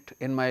print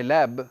in my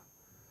lab,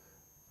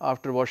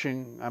 after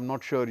washing, I am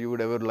not sure you would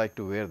ever like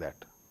to wear that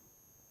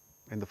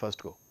in the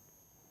first go.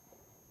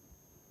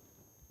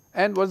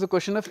 And what is the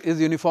question of is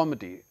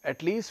uniformity?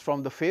 At least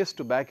from the face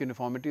to back,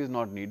 uniformity is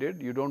not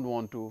needed. You do not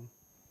want to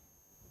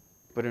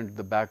print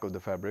the back of the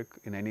fabric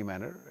in any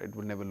manner, it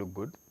will never look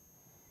good,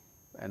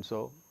 and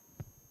so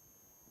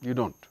you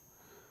do not.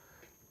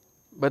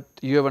 But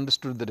you have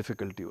understood the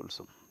difficulty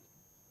also.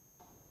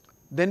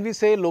 Then we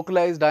say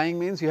localized dyeing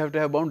means you have to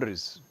have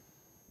boundaries.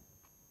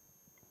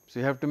 So,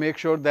 you have to make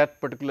sure that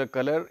particular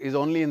color is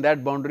only in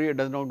that boundary, it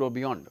does not go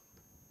beyond.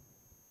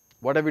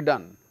 What have we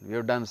done? We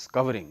have done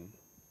covering,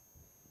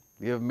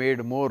 we have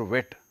made more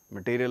wet,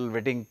 material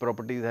wetting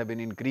properties have been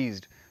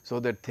increased, so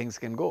that things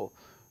can go.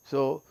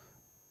 So,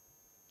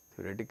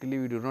 theoretically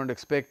we do not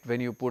expect when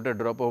you put a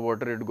drop of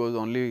water, it goes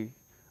only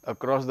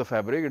across the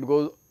fabric, it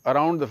goes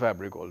around the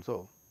fabric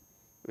also,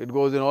 it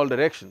goes in all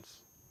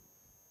directions.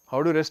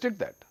 How do you restrict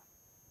that?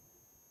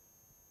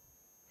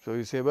 So,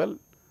 you say, well,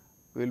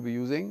 we will be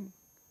using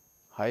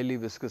highly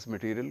viscous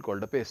material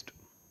called a paste.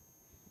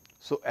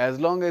 So, as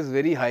long as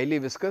very highly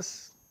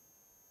viscous,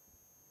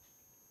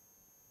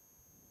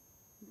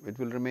 it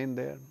will remain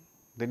there,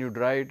 then you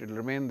dry it, it will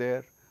remain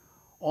there.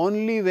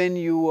 Only when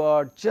you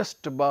are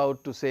just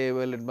about to say,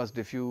 well, it must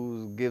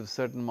diffuse, give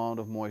certain amount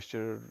of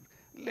moisture,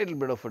 little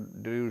bit of a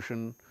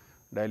dilution,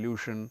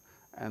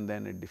 and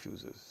then it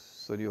diffuses.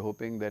 So, you are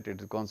hoping that it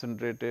is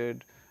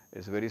concentrated, it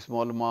is a very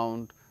small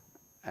amount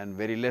and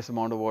very less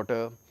amount of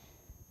water,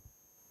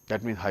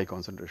 that means high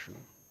concentration.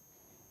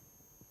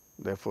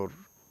 Therefore,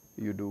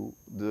 you do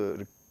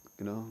the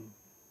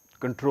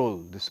control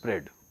the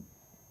spread,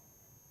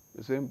 it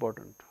is very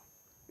important.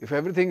 If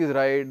everything is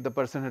right, the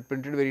person had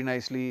printed very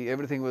nicely,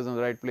 everything was in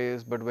the right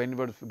place, but when it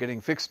was getting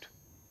fixed,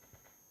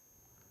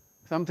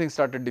 something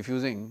started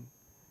diffusing,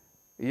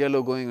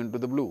 yellow going into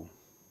the blue.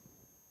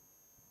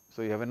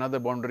 So, you have another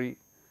boundary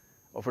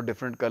of a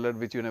different color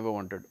which you never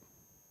wanted.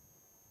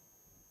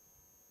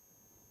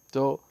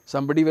 So,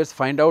 somebody will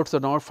find out or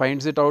not,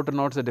 finds it out or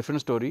not is a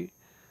different story,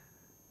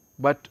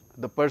 but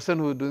the person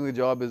who is doing the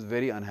job is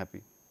very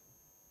unhappy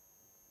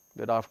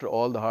that after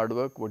all the hard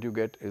work what you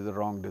get is the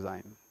wrong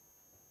design.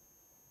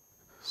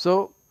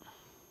 So,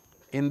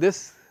 in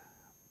this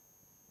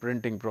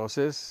printing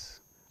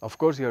process, of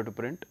course, you have to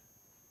print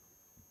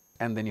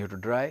and then you have to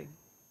dry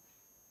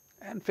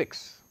and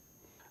fix.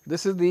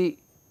 This is the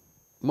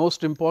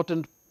most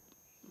important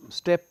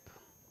step.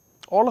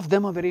 All of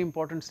them are very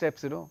important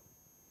steps,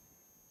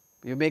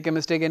 You make a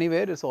mistake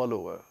anywhere, it is all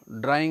over.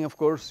 Drying, of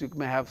course, you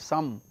may have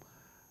some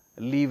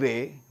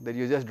leeway that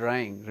you are just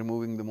drying,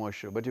 removing the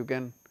moisture, but you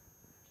can,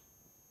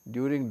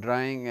 during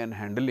drying and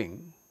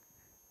handling,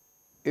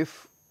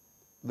 if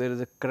there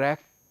is a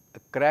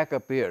crack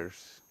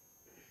appears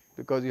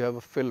because you have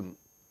a film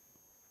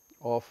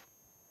of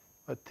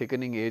a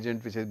thickening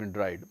agent which has been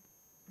dried,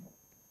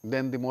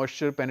 then the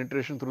moisture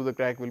penetration through the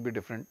crack will be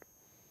different,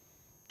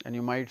 and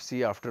you might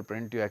see after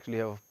print you actually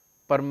have a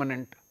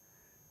permanent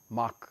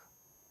mark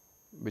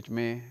which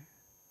may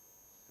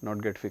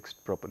not get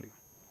fixed properly.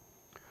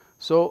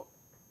 So,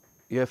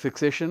 you have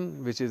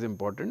fixation which is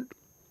important,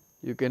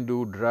 you can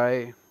do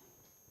dry,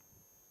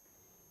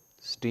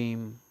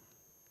 steam.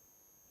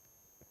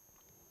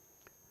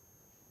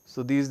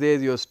 So, these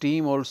days your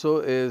steam also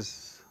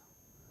is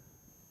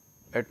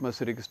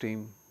atmospheric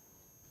steam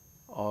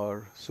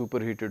or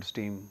superheated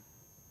steam,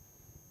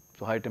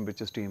 so high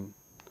temperature steam.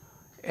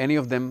 Any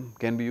of them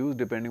can be used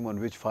depending on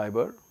which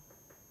fiber,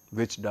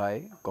 which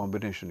dye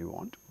combination you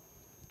want,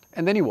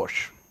 and then you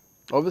wash.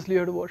 Obviously, you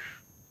have to wash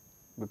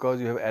because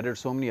you have added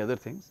so many other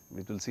things,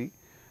 which we will see,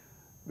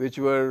 which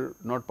were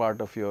not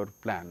part of your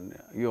plan.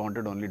 You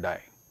wanted only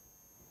dye,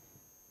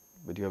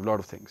 but you have a lot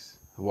of things.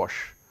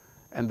 Wash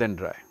and then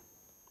dry.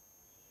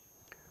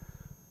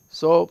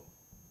 So,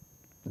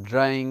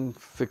 drying,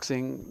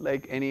 fixing,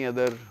 like any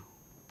other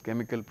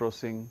chemical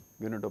processing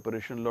unit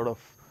operation, a lot of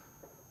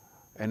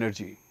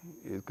energy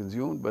is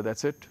consumed, but that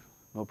is it,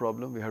 no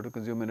problem. We have to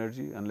consume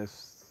energy,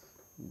 unless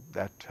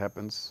that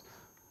happens,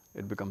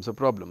 it becomes a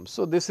problem.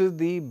 So, this is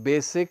the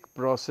basic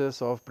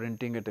process of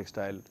printing a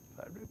textile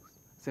fabric,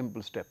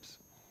 simple steps,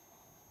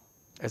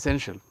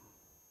 essential.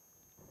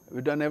 We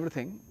have done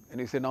everything and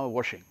you say now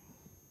washing.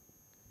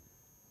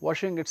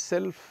 Washing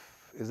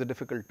itself is a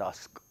difficult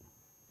task.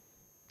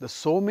 There are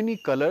so many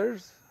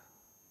colors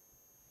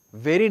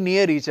very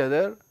near each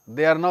other,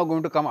 they are now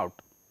going to come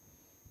out.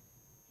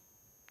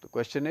 The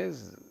question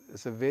is,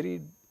 it's a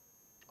very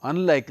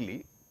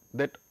unlikely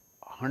that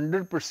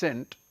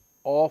 100%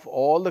 of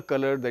all the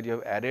color that you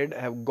have added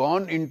have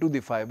gone into the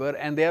fiber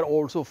and they are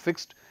also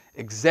fixed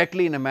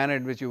exactly in a manner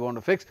in which you want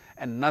to fix,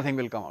 and nothing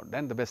will come out,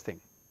 then the best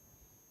thing.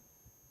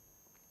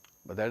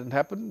 But that doesn't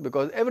happen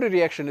because every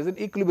reaction is an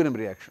equilibrium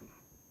reaction.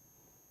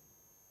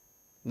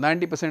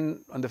 90%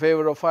 on the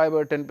favor of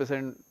fiber,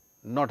 10%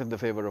 not in the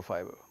favor of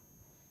fiber,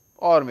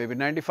 or maybe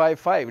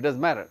 95-5, it does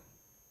not matter.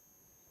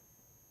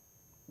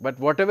 But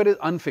whatever is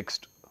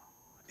unfixed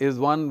is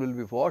one will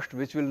be washed,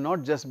 which will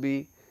not just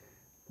be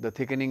the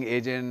thickening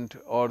agent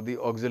or the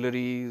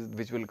auxiliaries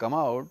which will come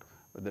out,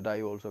 but the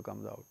dye also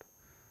comes out.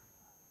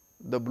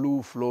 The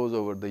blue flows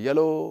over the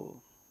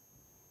yellow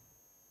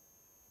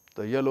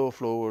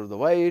flows over the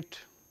white,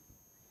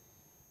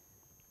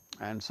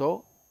 and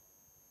so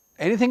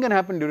anything can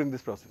happen during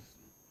this process.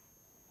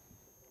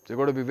 So, you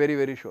have got to be very,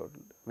 very sure.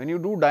 When you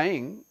do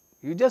dyeing,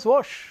 you just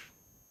wash.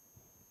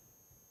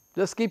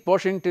 Just keep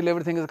washing till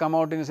everything has come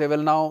out and you say,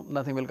 well, now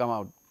nothing will come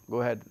out,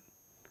 go ahead.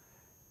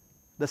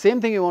 The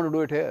same thing you want to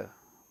do it here,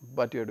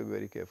 but you have to be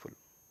very careful.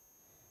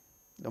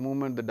 The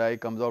moment the dye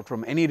comes out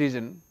from any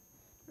region,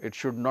 it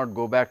should not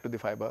go back to the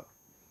fiber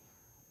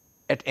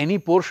at any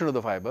portion of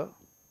the fiber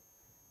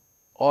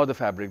or the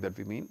fabric that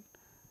we mean,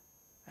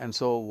 and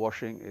so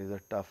washing is a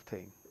tough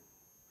thing.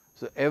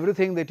 So,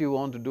 everything that you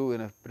want to do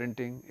in a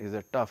printing is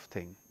a tough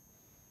thing,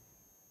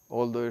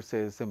 although it is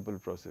a simple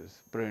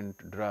process: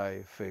 print,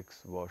 dry,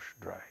 fix, wash,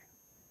 dry.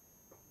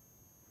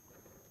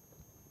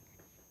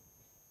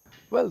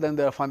 Well, then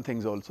there are fun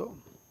things also.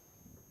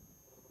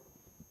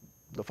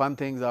 The fun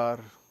things are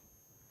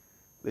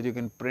that you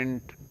can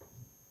print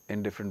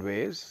in different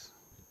ways,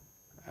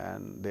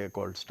 and they are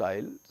called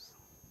styles,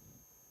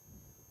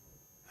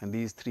 and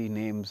these three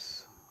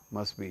names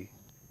must be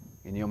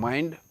in your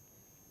mind: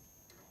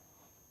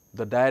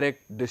 the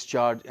direct,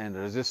 discharge and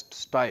resist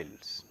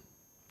styles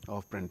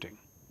of printing.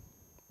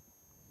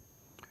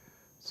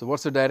 So, what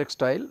is a direct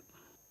style?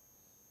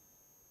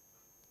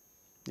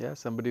 Yeah,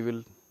 somebody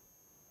will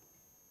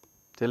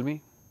tell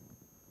me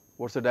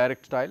what is a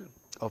direct style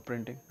of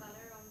printing? Color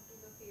onto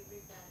the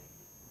fabric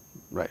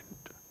directly. Right.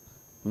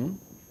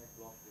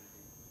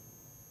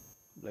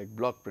 Like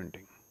block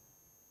printing.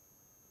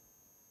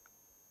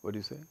 What do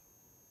you say?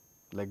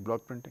 Like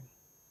block printing?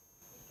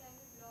 It can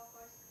be block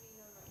or screen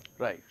or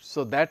whatever. Right.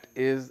 So, that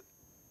is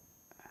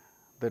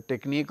the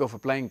technique of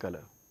applying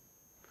color,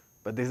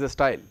 but this is a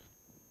style.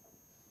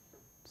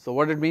 So,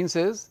 what it means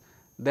is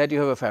that you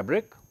have a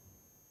fabric,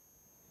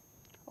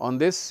 on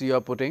this you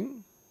are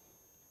putting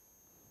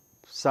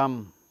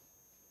some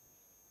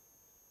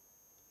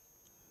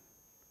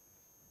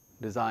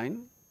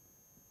design,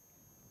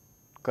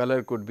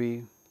 color could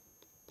be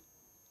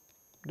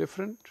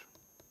different,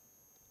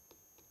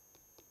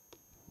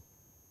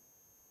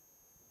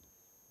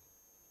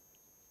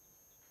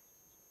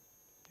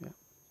 yeah.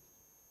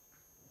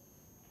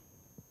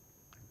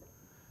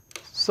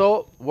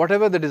 So,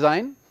 whatever the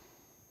design,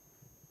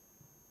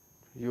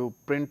 you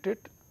print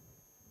it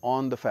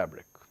on the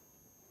fabric,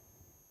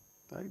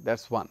 right, that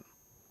is one.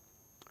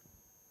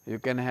 You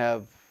can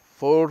have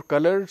 4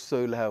 colors, so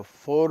you will have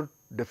 4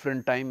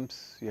 different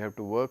times you have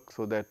to work,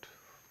 so that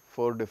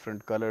 4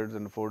 different colors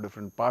and 4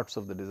 different parts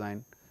of the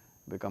design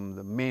become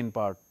the main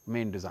part,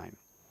 main design.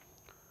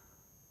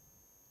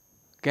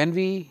 Can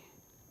we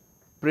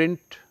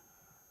print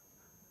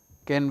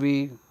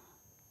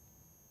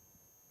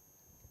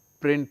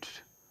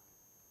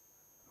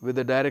with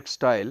a direct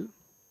style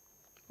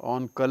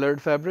on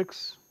colored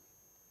fabrics?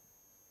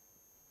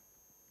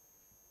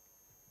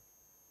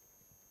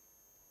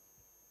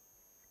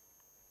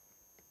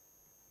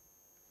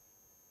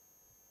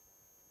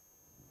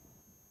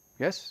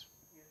 Yes?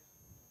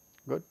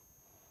 Good.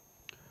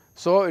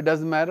 So, it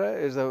does not matter,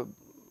 it is a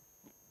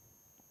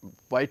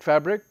white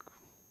fabric,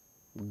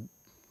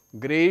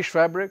 grayish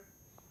fabric,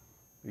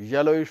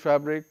 yellowish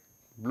fabric,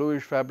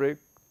 bluish fabric,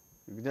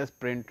 you can just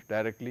print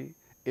directly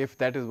if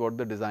that is what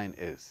the design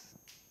is.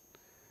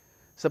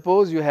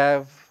 Suppose you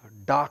have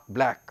dark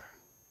black,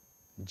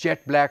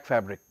 jet black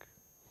fabric,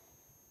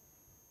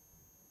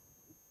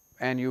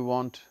 and you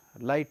want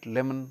light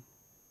lemon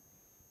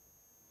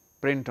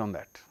print on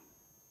that.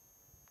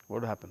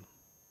 What will happen?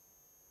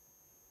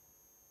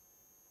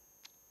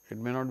 It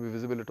may not be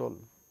visible at all.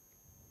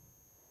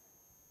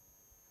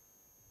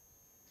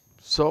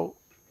 So,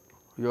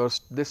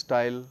 this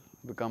style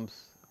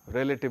becomes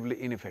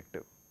relatively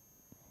ineffective,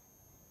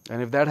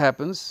 and if that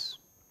happens,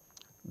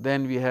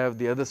 then we have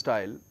the other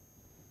style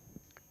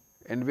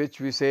in which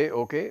we say,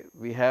 okay,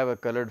 we have a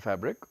colored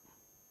fabric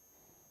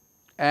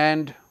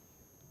and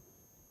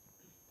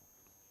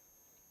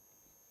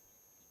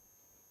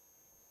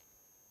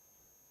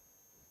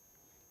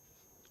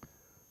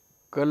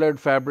colored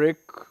fabric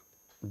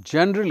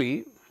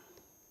generally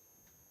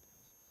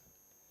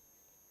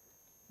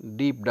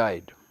deep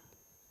dyed.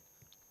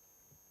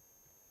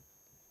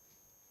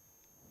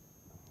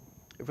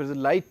 If it is a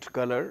light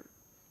color,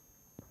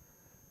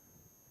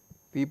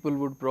 people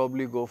would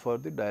probably go for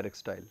the direct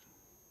style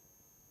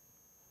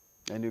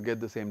and you get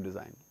the same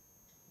design.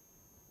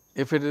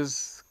 If it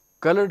is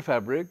colored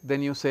fabric,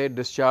 then you say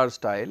discharge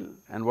style,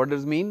 and what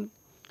does mean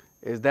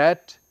is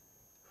that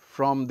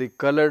from the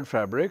colored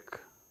fabric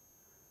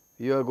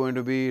you are going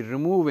to be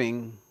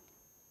removing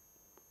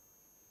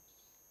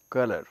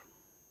color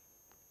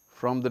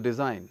from the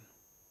design.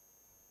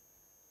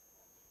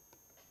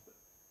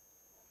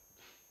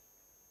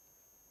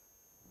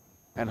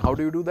 And how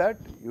do you do that?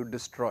 You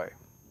destroy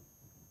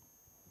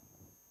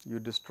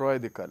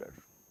the color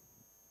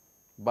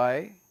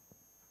by,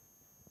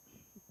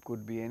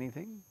 could be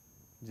anything,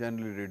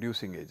 generally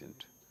reducing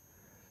agent.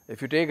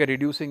 If you take a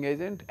reducing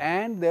agent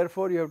and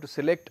therefore you have to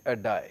select a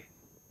dye,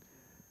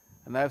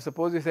 and I have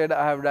suppose you said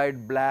I have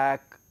dyed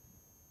black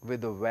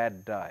with a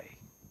wet dye,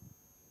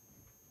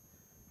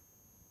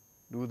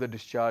 do the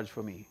discharge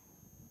for me.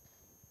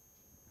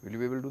 Will you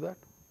be able to do that?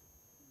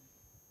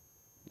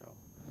 No.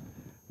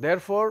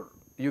 Therefore,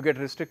 you get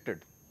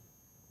restricted.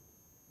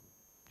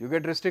 You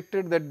get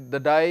restricted that the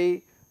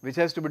dye which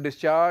has to be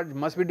discharged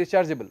must be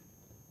dischargeable.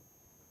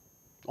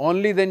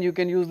 Only then you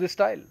can use this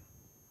style.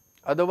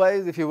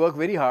 Otherwise, if you work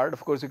very hard,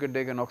 of course, you can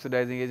take an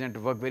oxidizing agent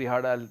to work very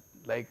hard. I'll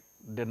like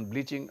then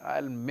bleaching.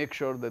 I'll make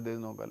sure that there is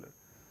no color.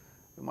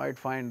 You might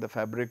find the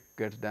fabric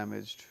gets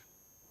damaged.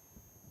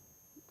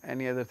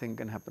 Any other thing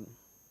can happen.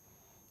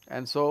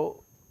 And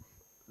so,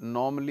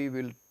 normally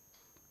we will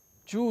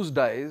choose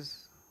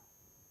dyes,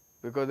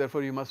 because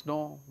therefore you must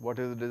know what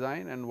is the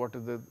design and what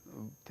is the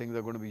things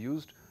are going to be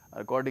used.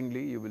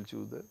 Accordingly, you will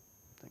choose the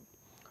thing.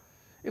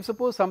 If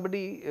suppose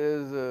somebody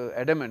is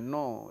adamant,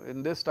 no,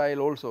 in this style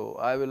also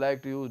I will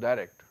like to use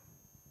direct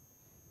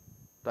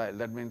style,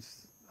 that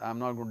means I am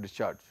not going to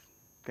discharge.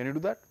 Can you do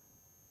that?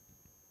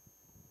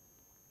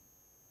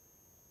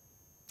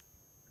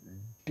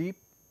 Deep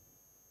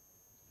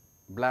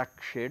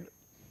black shade,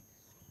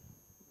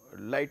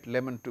 light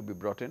lemon to be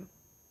brought in,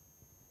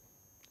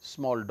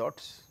 small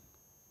dots,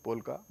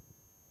 polka.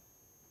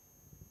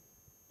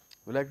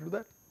 Will you like to do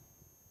that?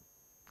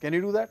 Can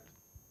you do that?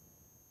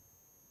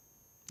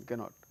 You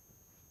cannot,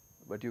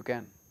 but you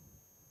can.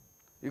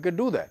 You can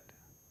do that.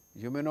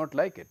 You may not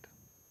like it.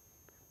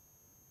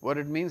 What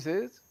it means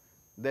is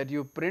that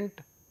you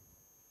print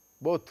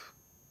both,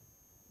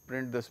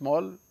 print the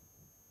small,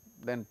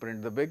 then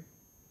print the big.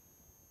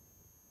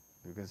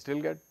 You can still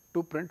get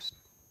two prints,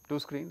 two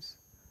screens,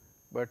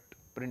 but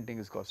printing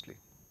is costly.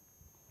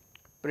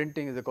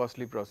 Printing is a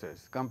costly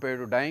process compared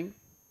to dyeing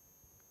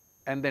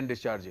and then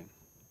discharging.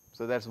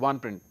 So, that is one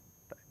print.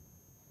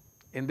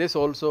 In this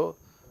also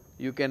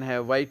you can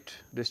have white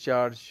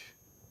discharge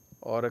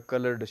or a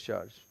color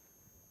discharge.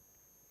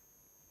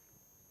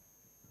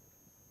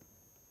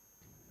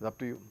 It is up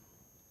to you.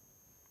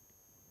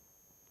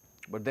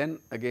 But then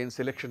again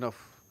selection of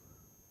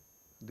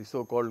the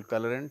so called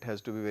colorant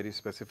has to be very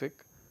specific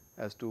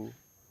as to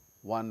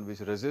one which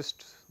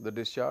resists the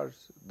discharge,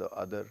 the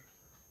other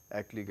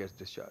actually gets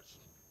discharged.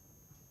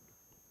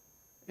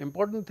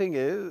 Important thing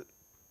is,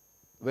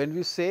 when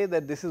we say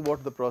that this is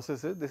what the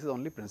process is, this is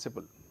only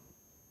principle.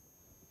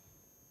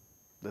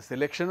 The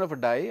selection of a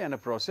dye and a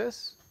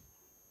process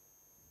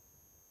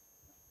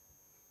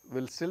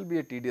will still be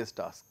a tedious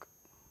task.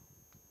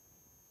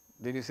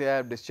 Then you say I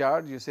have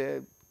discharged, you say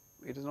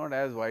it is not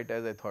as white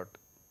as I thought.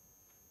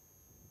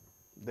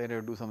 Then you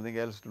have to do something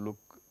else to look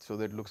so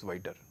that it looks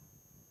whiter.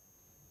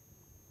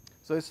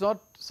 So, it is not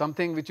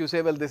something which you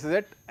say, well, this is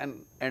it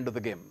and end of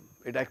the game.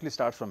 It actually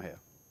starts from here.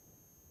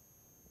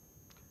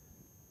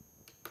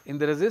 In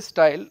the resist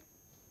style,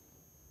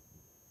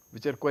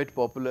 which are quite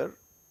popular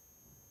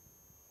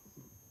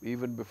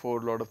even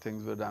before a lot of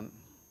things were done,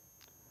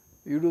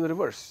 you do the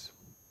reverse.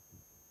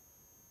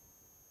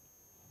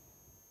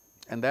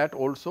 And that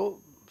also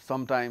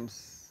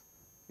sometimes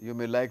you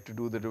may like to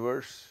do the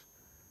reverse,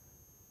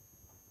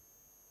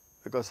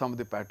 because some of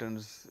the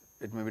patterns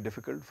it may be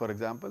difficult. For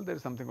example, there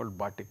is something called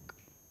batik.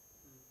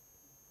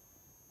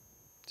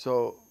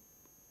 So,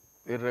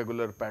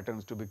 irregular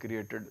patterns to be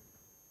created.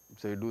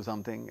 So, you do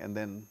something and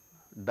then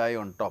dye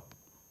on top,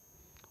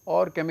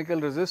 or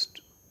chemical resist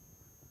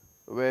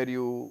where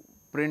you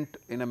print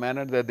in a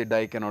manner that the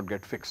die cannot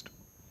get fixed.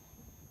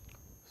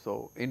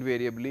 So,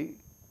 invariably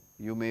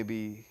you may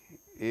be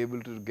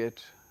able to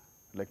get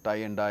like tie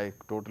and die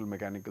total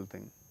mechanical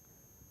thing,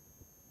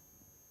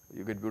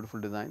 you get beautiful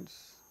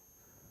designs.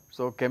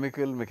 So,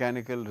 chemical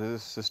mechanical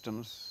resist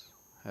systems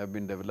have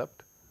been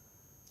developed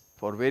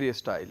for various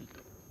style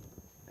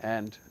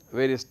and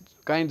various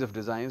kinds of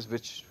designs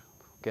which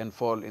can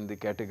fall in the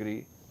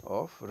category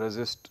of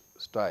resist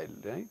style,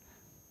 right,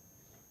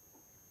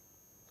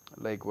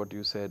 like what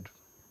you said.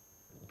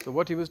 So,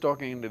 what he was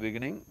talking in the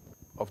beginning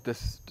of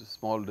this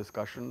small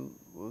discussion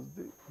was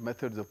the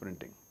methods of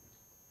printing.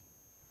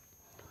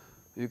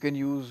 You can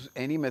use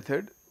any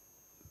method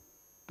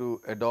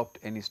to adopt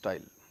any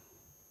style.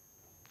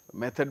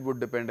 Method would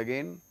depend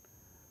again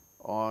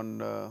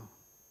on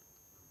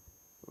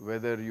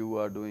whether you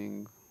are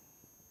doing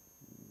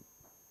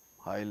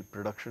high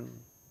production,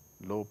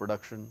 low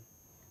production,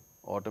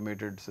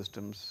 automated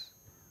systems,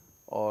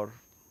 or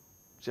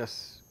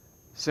just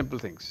simple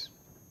things.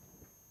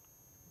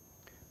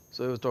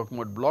 So, I was talking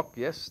about block.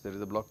 Yes, there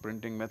is a block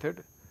printing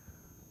method,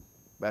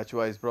 batch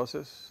wise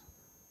process.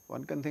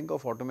 One can think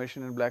of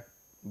automation in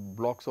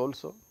blocks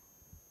also.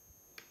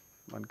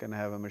 One can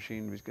have a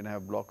machine which can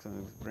have blocks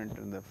and print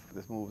and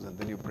this moves and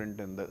then you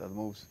print and that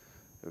moves.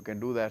 You can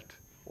do that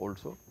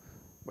also,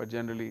 but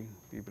generally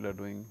people are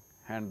doing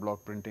hand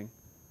block printing,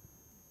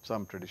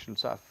 some traditional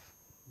stuff,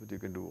 but you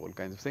can do all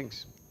kinds of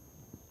things.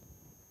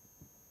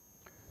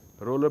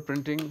 Roller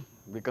printing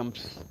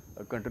becomes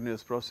a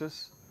continuous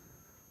process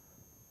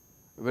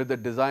where the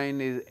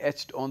design is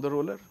etched on the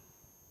roller,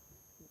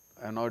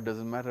 and now it does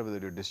not matter whether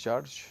you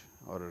discharge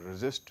or a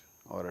resist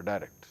or a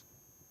direct,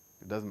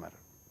 it does not matter.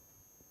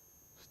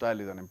 Style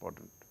is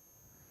unimportant.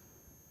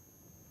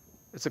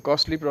 It is a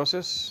costly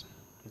process.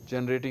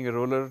 Generating a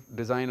roller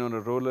design on a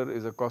roller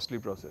is a costly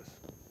process.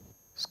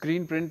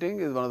 Screen printing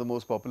is one of the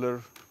most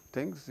popular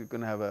things. You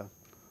can have a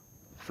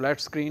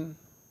flat screen,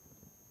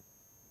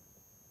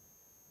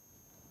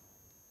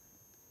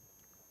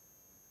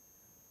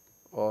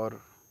 or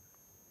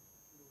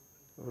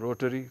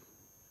rotary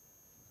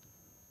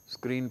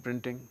screen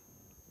printing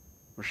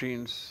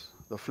machines.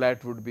 The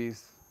flat would be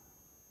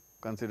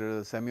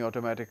considered as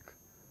semi-automatic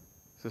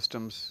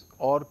systems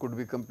or could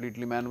be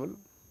completely manual,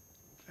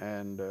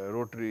 and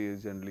rotary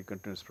is generally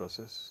continuous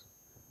process,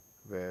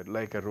 where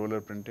like a roller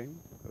printing,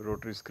 a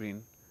rotary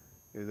screen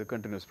is a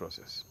continuous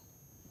process.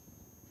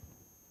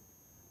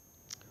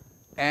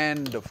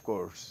 And of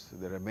course,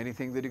 there are many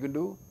things that you can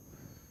do,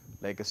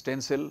 like a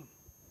stencil.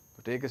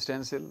 Take a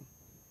stencil,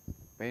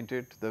 paint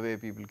it the way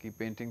people keep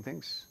painting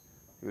things,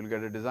 you will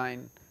get a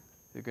design.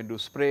 You can do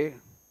spray,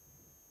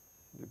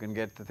 you can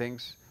get the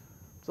things.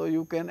 So,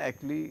 you can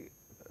actually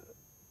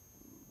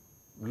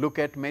look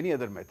at many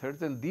other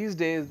methods, and these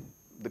days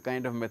the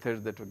kind of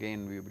methods that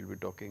again we will be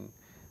talking,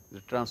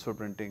 the transfer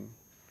printing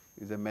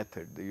is a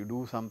method that you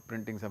do some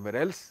printing somewhere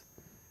else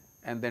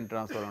and then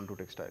transfer onto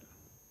textile.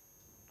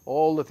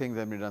 All the things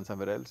have been done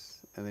somewhere else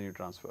and then you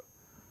transfer.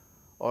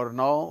 Or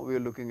now we are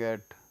looking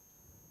at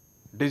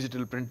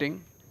digital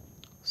printing.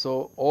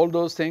 So, all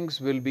those things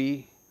will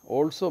be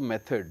also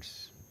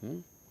methods,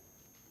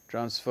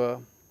 transfer,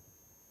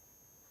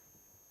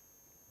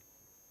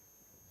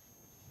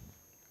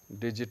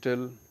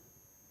 digital,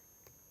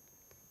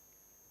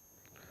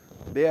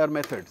 they are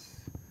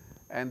methods,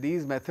 and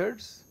these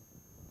methods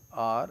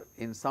are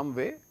in some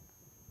way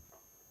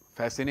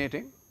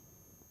fascinating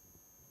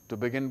to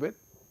begin with,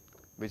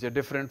 which are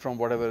different from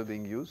whatever is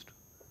being used,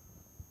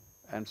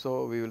 and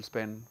so we will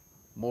spend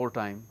more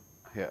time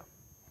here.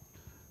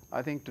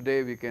 I think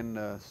today we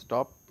can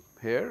stop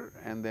here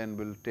and then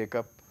we will take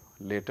up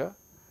later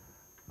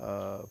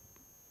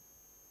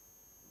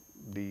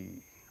the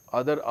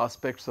other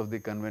aspects of the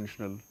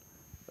conventional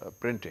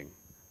printing,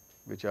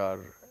 which are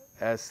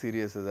as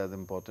serious as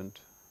important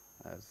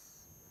as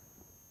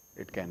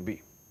it can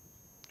be.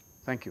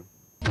 Thank you.